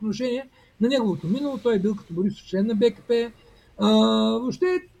илюзии по отношение на неговото минало. Той е бил като Борисов член на БКП. Въобще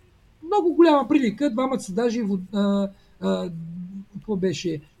много голяма прилика. Двамата са даже какво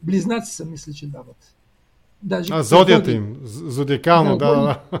беше? Близнаци са, мисля, че двамата. Зодията им. Зодиакално,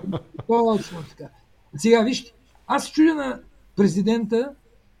 да. Точно така. Сега вижте, аз се чудя на президента,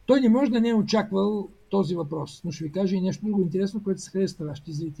 той не може да не е очаквал този въпрос. Но ще ви кажа и нещо много интересно, което се харесва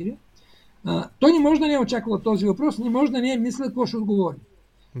вашите зрители. Той не може да не е очаквал този въпрос, не може да не е мислил какво ще отговори.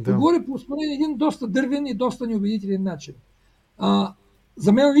 Да. Отговори по според един доста дървен и доста неубедителен начин.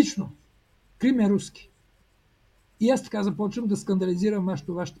 За мен лично Крим е руски. И аз така започвам да скандализирам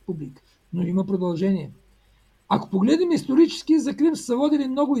вашата публика. Но има продължение. Ако погледнем исторически, за Крим са водили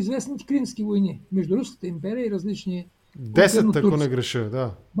много известните кримски войни между Руската империя и различни 10, ако не греша,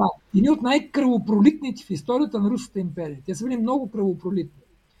 да. Едни от най-кръвопролитните в историята на Руската империя. Те са били много кръвопролитни.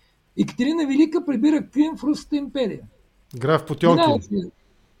 Екатерина Велика прибира Крим в Руската империя. Граф Потьомкин.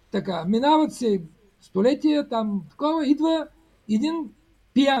 Минават се столетия, там такова, идва един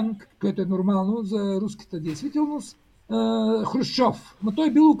пиян, което е нормално за руската действителност, Хрущов. Но той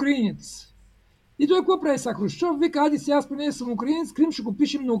е бил украинец. И той какво прави сега Хрущов? Вика, ади сега аз поне съм украинец, Крим ще го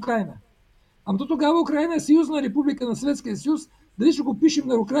пишем на Украина. Ама то тогава Украина е съюзна република на Съветския съюз. Дали ще го пишем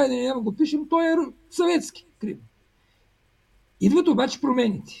на Украина или няма го пишем, той е съветски Крим. Идват обаче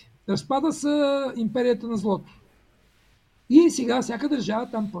промените. Разпада се империята на злото. И сега всяка държава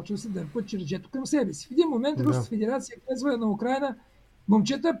там почва да се дърпа черджето към себе си. В един момент Руската федерация казва на Украина: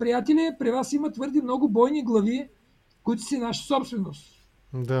 момчета, приятели, при вас има твърде много бойни глави, които си наша собственост.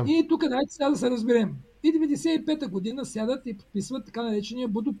 Да. И тук дайте сега да се разберем. И 95-та година сядат и подписват така наречения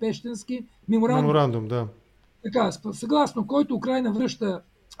Будапештенски меморандум. Да. Така, съгласно който Украина връща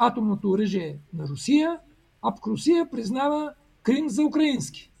атомното оръжие на Русия, а пък Русия признава Крим за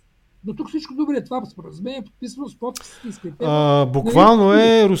украински. До тук всичко добре. Това споразумение е подписано с подписите и скрепено. Буквално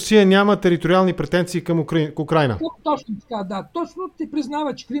Русия няма териториални претенции към Украина. Точно така, да. Точно те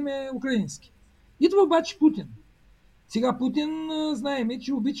признава, че Крим е украински. Идва обаче Путин. Сега Путин, знаем,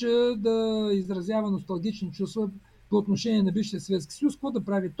 че обича да изразява носталгични чувства по отношение на бившия Съветски съюз. Какво да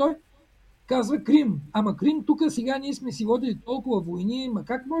прави той? Казва Крим. Ама Крим, тук сега ние сме си водили толкова войни,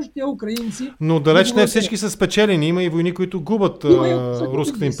 как може те украинци... Но далеч не всички са спечелени. Има и войни, които губят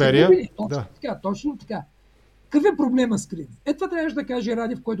Руската империя. Точно така. Какъв е проблема с Крим? Това трябваше да каже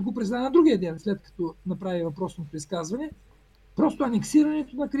Радев, който го призна на другия ден, след като направи въпросното изказване. Просто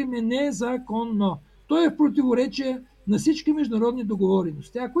анексирането на Крим е незаконно. той е в противоречие на всички международни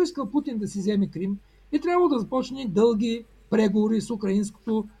договорености. Ако искал Путин да си вземе Крим, е трябвало да започне дълги преговори с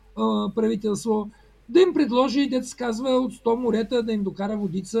украинското правителство, да им предложи, дето се казва, от 100 морета да им докара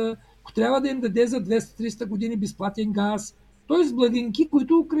водица, ако трябва да им даде за 200-300 години безплатен газ, т.е. благинки,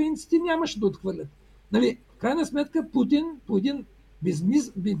 които украинците нямаше да отхвърлят. Нали, в крайна сметка Путин по един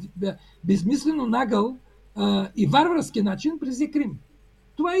безмислено нагъл и варварски начин превзе Крим.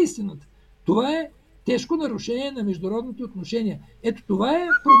 Това е истината. Това е тежко нарушение на международните отношения. Ето това е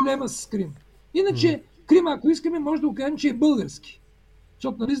проблема с Крим. Иначе Крим, ако искаме, може да го кажем, че е български.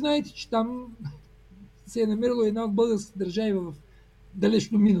 Защото, нали знаете, че там се е намерила една от българските държави в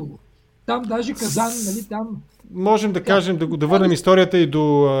далечно минало. Там даже Казан, нали, там... Можем да кажем, да върнем историята и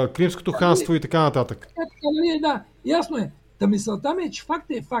до Кримското ханство и така нататък. Да, ясно е. Та мисълта ми е, че факт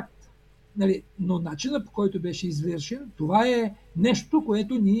е факт. Нали, но начинът, по който беше извършен, това е нещо,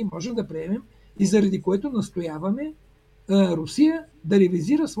 което ние можем да приемем и заради което настояваме Русия да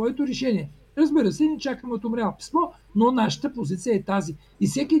ревизира своето решение. Разбира се, не чакаме от умрял писмо, но нашата позиция е тази. И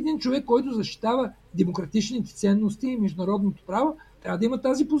всеки един човек, който защитава демократичните ценности и международното право, трябва да има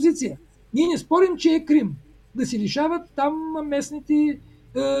тази позиция. Ние не спорим, че е Крим. Да си решават там местните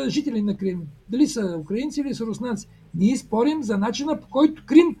жители на Крим. Дали са украинци или са руснаци. Ние спорим за начина, по който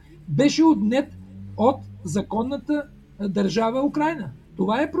Крим беше отнет от законната държава Украйна.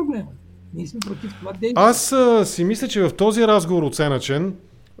 Това е проблема. Ние сме против това действие. Аз си мисля, че в този разговор оценъчен,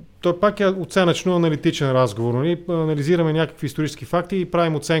 той пак е оценъчно-аналитичен разговор. Нали? Анализираме някакви исторически факти и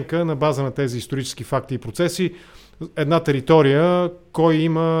правим оценка на база на тези исторически факти и процеси. Една територия, кой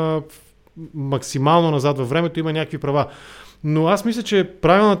има максимално назад във времето, има някакви права. Но аз мисля, че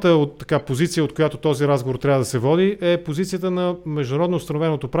правилната позиция, от която този разговор трябва да се води, е позицията на международно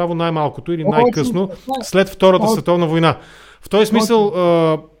установеното право най-малкото или най-късно след Втората световна война. В този смисъл,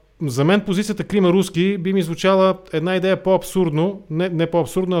 за мен позицията Крим е руски би ми звучала една идея по-абсурдно, не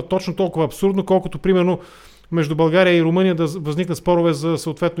по-абсурдно, а точно толкова абсурдно, колкото примерно между България и Румъния да възникнат спорове за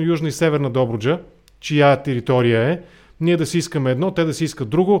съответно Южна и Северна Добруджа, чия територия е. Ние да си искаме едно, те да си искат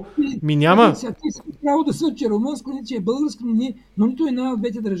друго. Няма. Ти си право да съд, че румънско, че е българско, но нито една от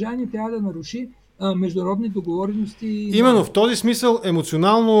двете държави не трябва да наруши международни договорености. Именно в този смисъл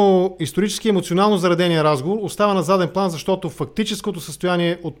исторически емоционално заредения разговор остава на заден план, защото фактическото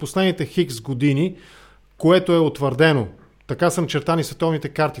състояние от последните хикс години, което е утвърдено, така са начертани световните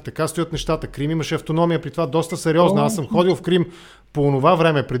карти, така стоят нещата. Крим имаше автономия, при това доста сериозна. Аз съм ходил в Крим по онова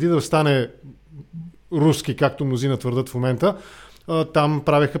време, преди да стане руски, както мнозина твърдат в момента. Там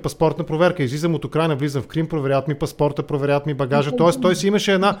правеха паспортна проверка. Излизам от Украйна, влизам в Крим, проверят ми паспорта, проверят ми багажа. Тоест, той си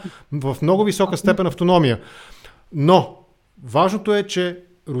имаше една в много висока степен автономия. Но важното е, че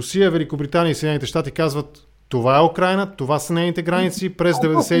Русия, Великобритания и Съединените щати казват: това е Украйна, това са нейните граници през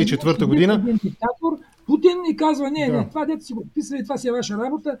 1994 година. Путин и казва: не, това дето си го писали, това си е ваша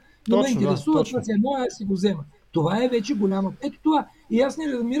работа, не ме интересува, това си е моя, аз си го взема. Това е вече голямо. Ето това. И аз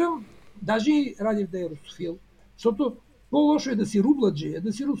не разбирам, даже и Радев да е русофил, защото по-лошо е да си рубладжия,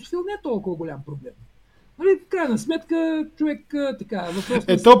 да си русофил не е толкова голям проблем. Нали, в крайна сметка, човек така...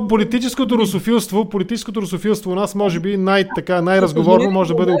 Политическото русофилство у нас може би най-разговорно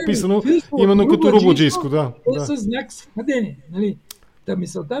може да бъде описано именно като рубладжийско. Да. С знак съвпадение. Нали? Та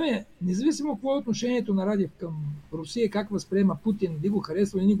мисълта ми е, независимо какво е отношението на Радев към Русия, как възприема Путин, дали го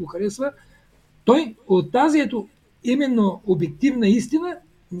харесва или не го харесва, той от тази именно обективна истина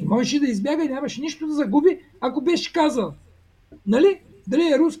не можеше да избяга и нямаше нищо да загуби, ако беше казал. Нали? Дали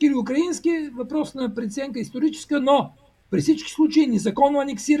е руски или украински, въпрос на преценка историческа, но при всички случаи незаконно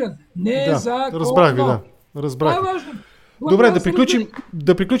анексиран. Не е законно. Разбрах. Това е важно. Добре,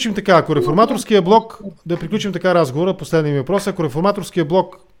 да приключим така. Ако реформаторския блок, да приключим така разговора, последния ми въпрос, ако реформаторския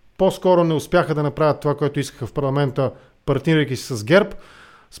блок по-скоро не успяха да направят това, което искаха в парламента, партнирайки се с ГЕРБ,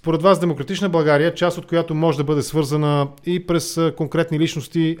 според вас Демократична България, част от която може да бъде свързана и през конкретни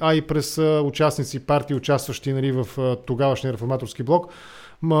личности, а и през участници, партии, участващи, нали, в тогавашния реформаторски блок,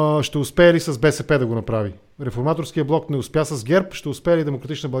 ще успее ли с БСП да го направи? Реформаторския блок не успя с ГЕРБ, ще успее ли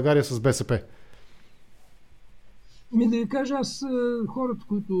Демократична България с БСП? Да ви кажа, аз хората,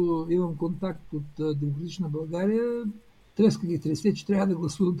 които имам контакт от Демократична България, тресе, че трябва да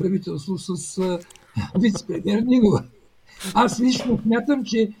гласуват правителство с вице-премиер Нигова. Аз лично смятам,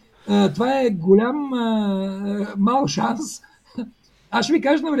 че това е голям мал шанс. Аз ще ви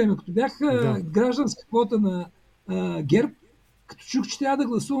кажа на време, като бях гражданска квота на ГЕРБ, като чух, че трябва да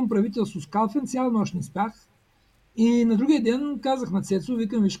гласувам правителство с Калфин, цяла нощ не спях. И на другия ден казах на Цецо,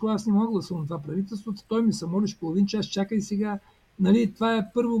 викам: Вишко, аз не мога да гласувам това правителство. Той ми се молиш половин час, чакай сега. Нали, това е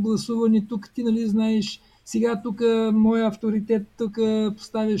първо гласуване, тук ти, нали, знаеш, сега тук моя авторитет тук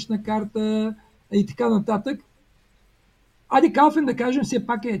поставяш на карта. и така нататък. Ади Калфин, да кажем, все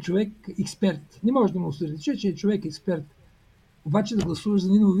пак е човек експерт. Не може да му се рече, че е човек експерт. Обаче да гласуваш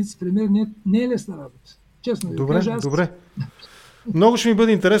за Нинова вице-премиер не е лесна работа. Честно ви кажа. Добре. Много ще ми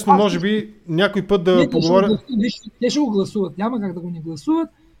бъде интересно, може би, някой път да поговоря. Те ще го гласуват. Няма как да го не гласуват,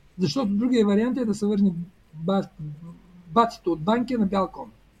 защото другия вариант е да се върне батите от банки на бял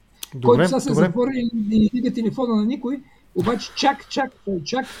кон. Който сега се затвори и не дига телефона на никой, обаче чак.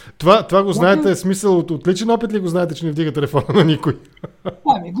 Това го знаете, смисъл от личен опит ли го знаете, че не вдига телефона на никой?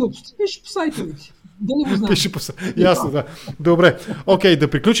 Глупости. Пише по сайтовете. Дали го знаете? Пише по сайтовете. Ясно, да. Добре. Окей, да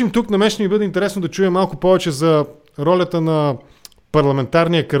приключим тук. На мен ще ми бъде интересно да чуя малко повече за ролята на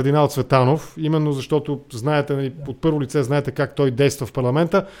парламентарния кардинал Цветанов, именно защото знаете, от първо лице знаете как той действа в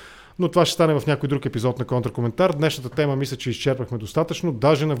парламента, но това ще стане в някой друг епизод на Контракоментар. Днешната тема мисля, че изчерпахме достатъчно.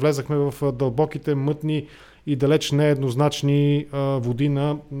 Даже навлезахме в дълбоките, мътни и далеч нееднозначни води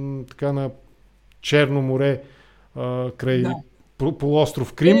на Черно море край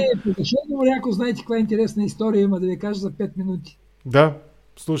полуостров Крим. По Черно море, ако знаете каква интересна история има, да ви кажа за 5 минути. Да,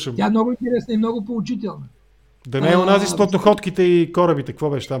 слушам. Тя е много интересна и много поучителна. Да не е онази с плътноходките и корабите. Какво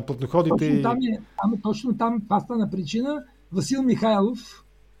беше там? Плътноходите точно там това стана причина. Васил Михайлов,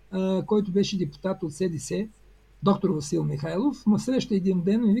 който беше депутат от СДС, доктор Васил Михайлов, ме среща един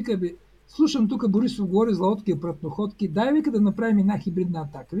ден и вика, слушам тук Борисов говори за лодки и плътноходки, дай, вика, да направим една хибридна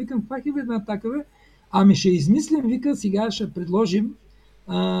атака. Викам, каква хибридна атака, бе? Ами ще измислим, вика, сега ще предложим,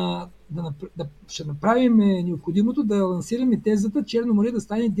 ще направим необходимото да лансираме тезата Черно море да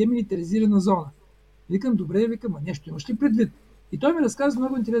стане демилитаризирана зона. Викам, добре, викам, нещо имаш ли предвид? И той ми разказа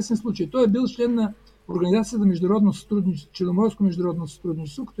много интересен случай. Той е бил член на Организацията международно сътрудничество, Черноморско международно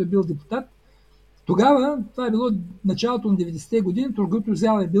сътрудничество, като е бил депутат. Тогава, това е било началото на 90-те години, Турgut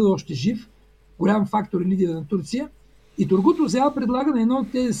Özal е бил още жив, голям фактор и лидер на Турция. И Турgut Özal предлага на едно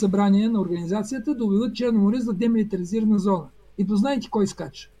от тези събрания на организацията да обявят Черно море за демилитаризирана зона. И познайте кой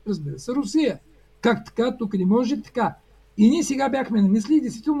скача. Разбира се, Русия. Как така? Тук не може така. И ние сега бяхме намисли и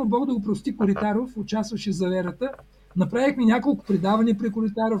действително Бог да го прости, Коритаров участваше в заверата. Направихме няколко предавания при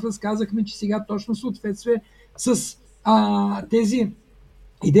Коритаров, разказахме, че сега точно съответствие с тези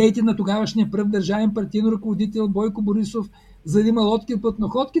идеите на тогавашния пръв държавен партиен ръководител Бойко Борисов, за да има лодки и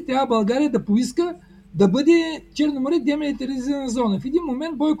пътноходки, трябва България да поиска да бъде Черно море демилитаризирана зона. В един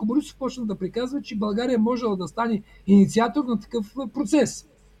момент Бойко Борисов почна да приказва, че България можела да стане инициатор на такъв процес.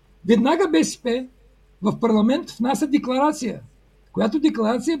 Веднага БСП в парламент внася декларация, която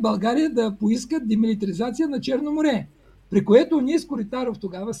декларация България да поиска демилитаризация на Черно море, при което ние с Коритаров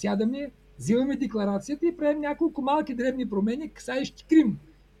тогава сядаме, взимаме декларацията и правим няколко малки дребни промени, касаещи Крим.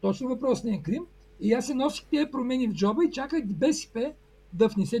 Точно въпросният Крим. И аз се носих тези промени в джоба и чаках БСП да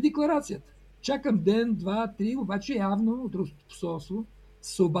внесе декларацията. Чакам ден, два, три, обаче явно от руското посолство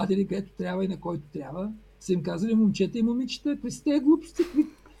се обадили където трябва и на който трябва. Са им казали, момчета и момичета, какви са тези глупости,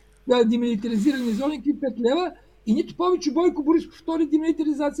 демилитаризирани зони, какви 5 лева, и нито повече Бойко Борисов втори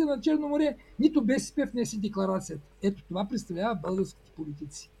демилитаризация на Черно море, нито БСП внесе декларацията. Ето това представлява българските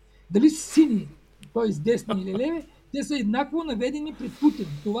политици. Дали са сини, т.е. десни или леви, те са еднакво наведени пред Путин.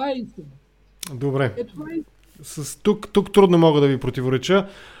 Това е истина. Добре. Ето това е. Тук трудно мога да ви противореча.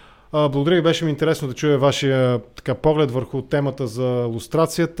 Благодаря ви, беше ми интересно да чуя вашия поглед върху темата за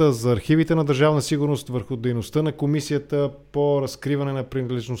лустрацията, за архивите на Държавна сигурност, върху дейността на комисията по разкриване на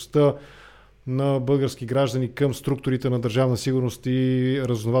принадлежността на български граждани към структурите на Държавна сигурност и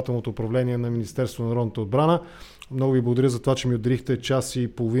разузнавателното управление на Министерството на народната отбрана. Много ви благодаря за това, че ми отделихте час и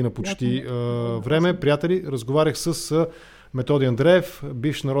половина почти време. Приятели, разговарях с Методи Андреев,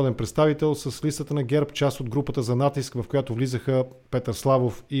 бивш народен представител с листата на ГЕРБ, част от групата за натиск, в която влизаха Петър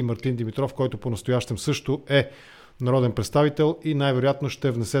Славов и Мартин Димитров, който по-настоящем също е народен представител и най-вероятно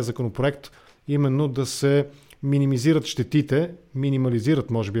ще внесе законопроект именно да се минимизират щетите,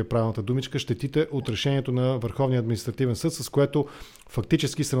 минимализират, може би е правилната думичка, щетите от решението на Върховния административен съд, с което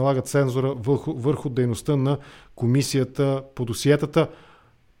фактически се налагат цензура върху дейността на комисията по досиетата.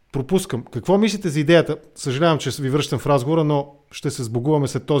 Пропускам. Какво мислите за идеята? Съжалявам, че ви връщам в разговора, но ще се сбогуваме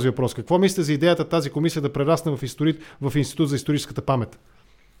след този въпрос. Какво мислите за идеята тази комисия да прерасне в Институт за историческата памет?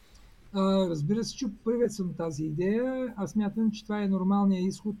 Разбира се, че приветствам тази идея. Аз мятам, че това е нормалният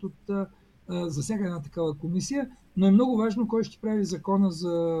изход за всяка една такава комисия, но е много важно кой ще прави закона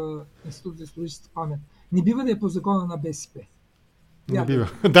за Институт за историческата памет. Не бива да е по закона на БСП. Не бива.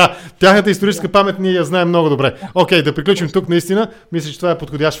 Да, тяхната историческа памет ние я знаем много добре. Окей, да приключим тук наистина. Мисля, че това е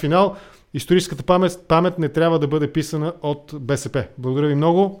подходящ финал. Историческата памет не трябва да бъде писана от БСП. Благодаря ви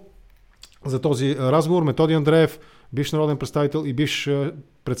много. за този разговор. Методи Андреев, бивш народен представител и бивш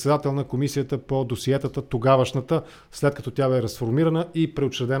председател на комисията по досиетата, тогавашната, след като тя бе разформирана и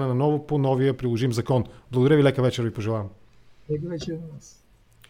преучредена наново по новия приложим закон. Благодаря ви, лека вечер ви пожелавам. Лека вечер на нас.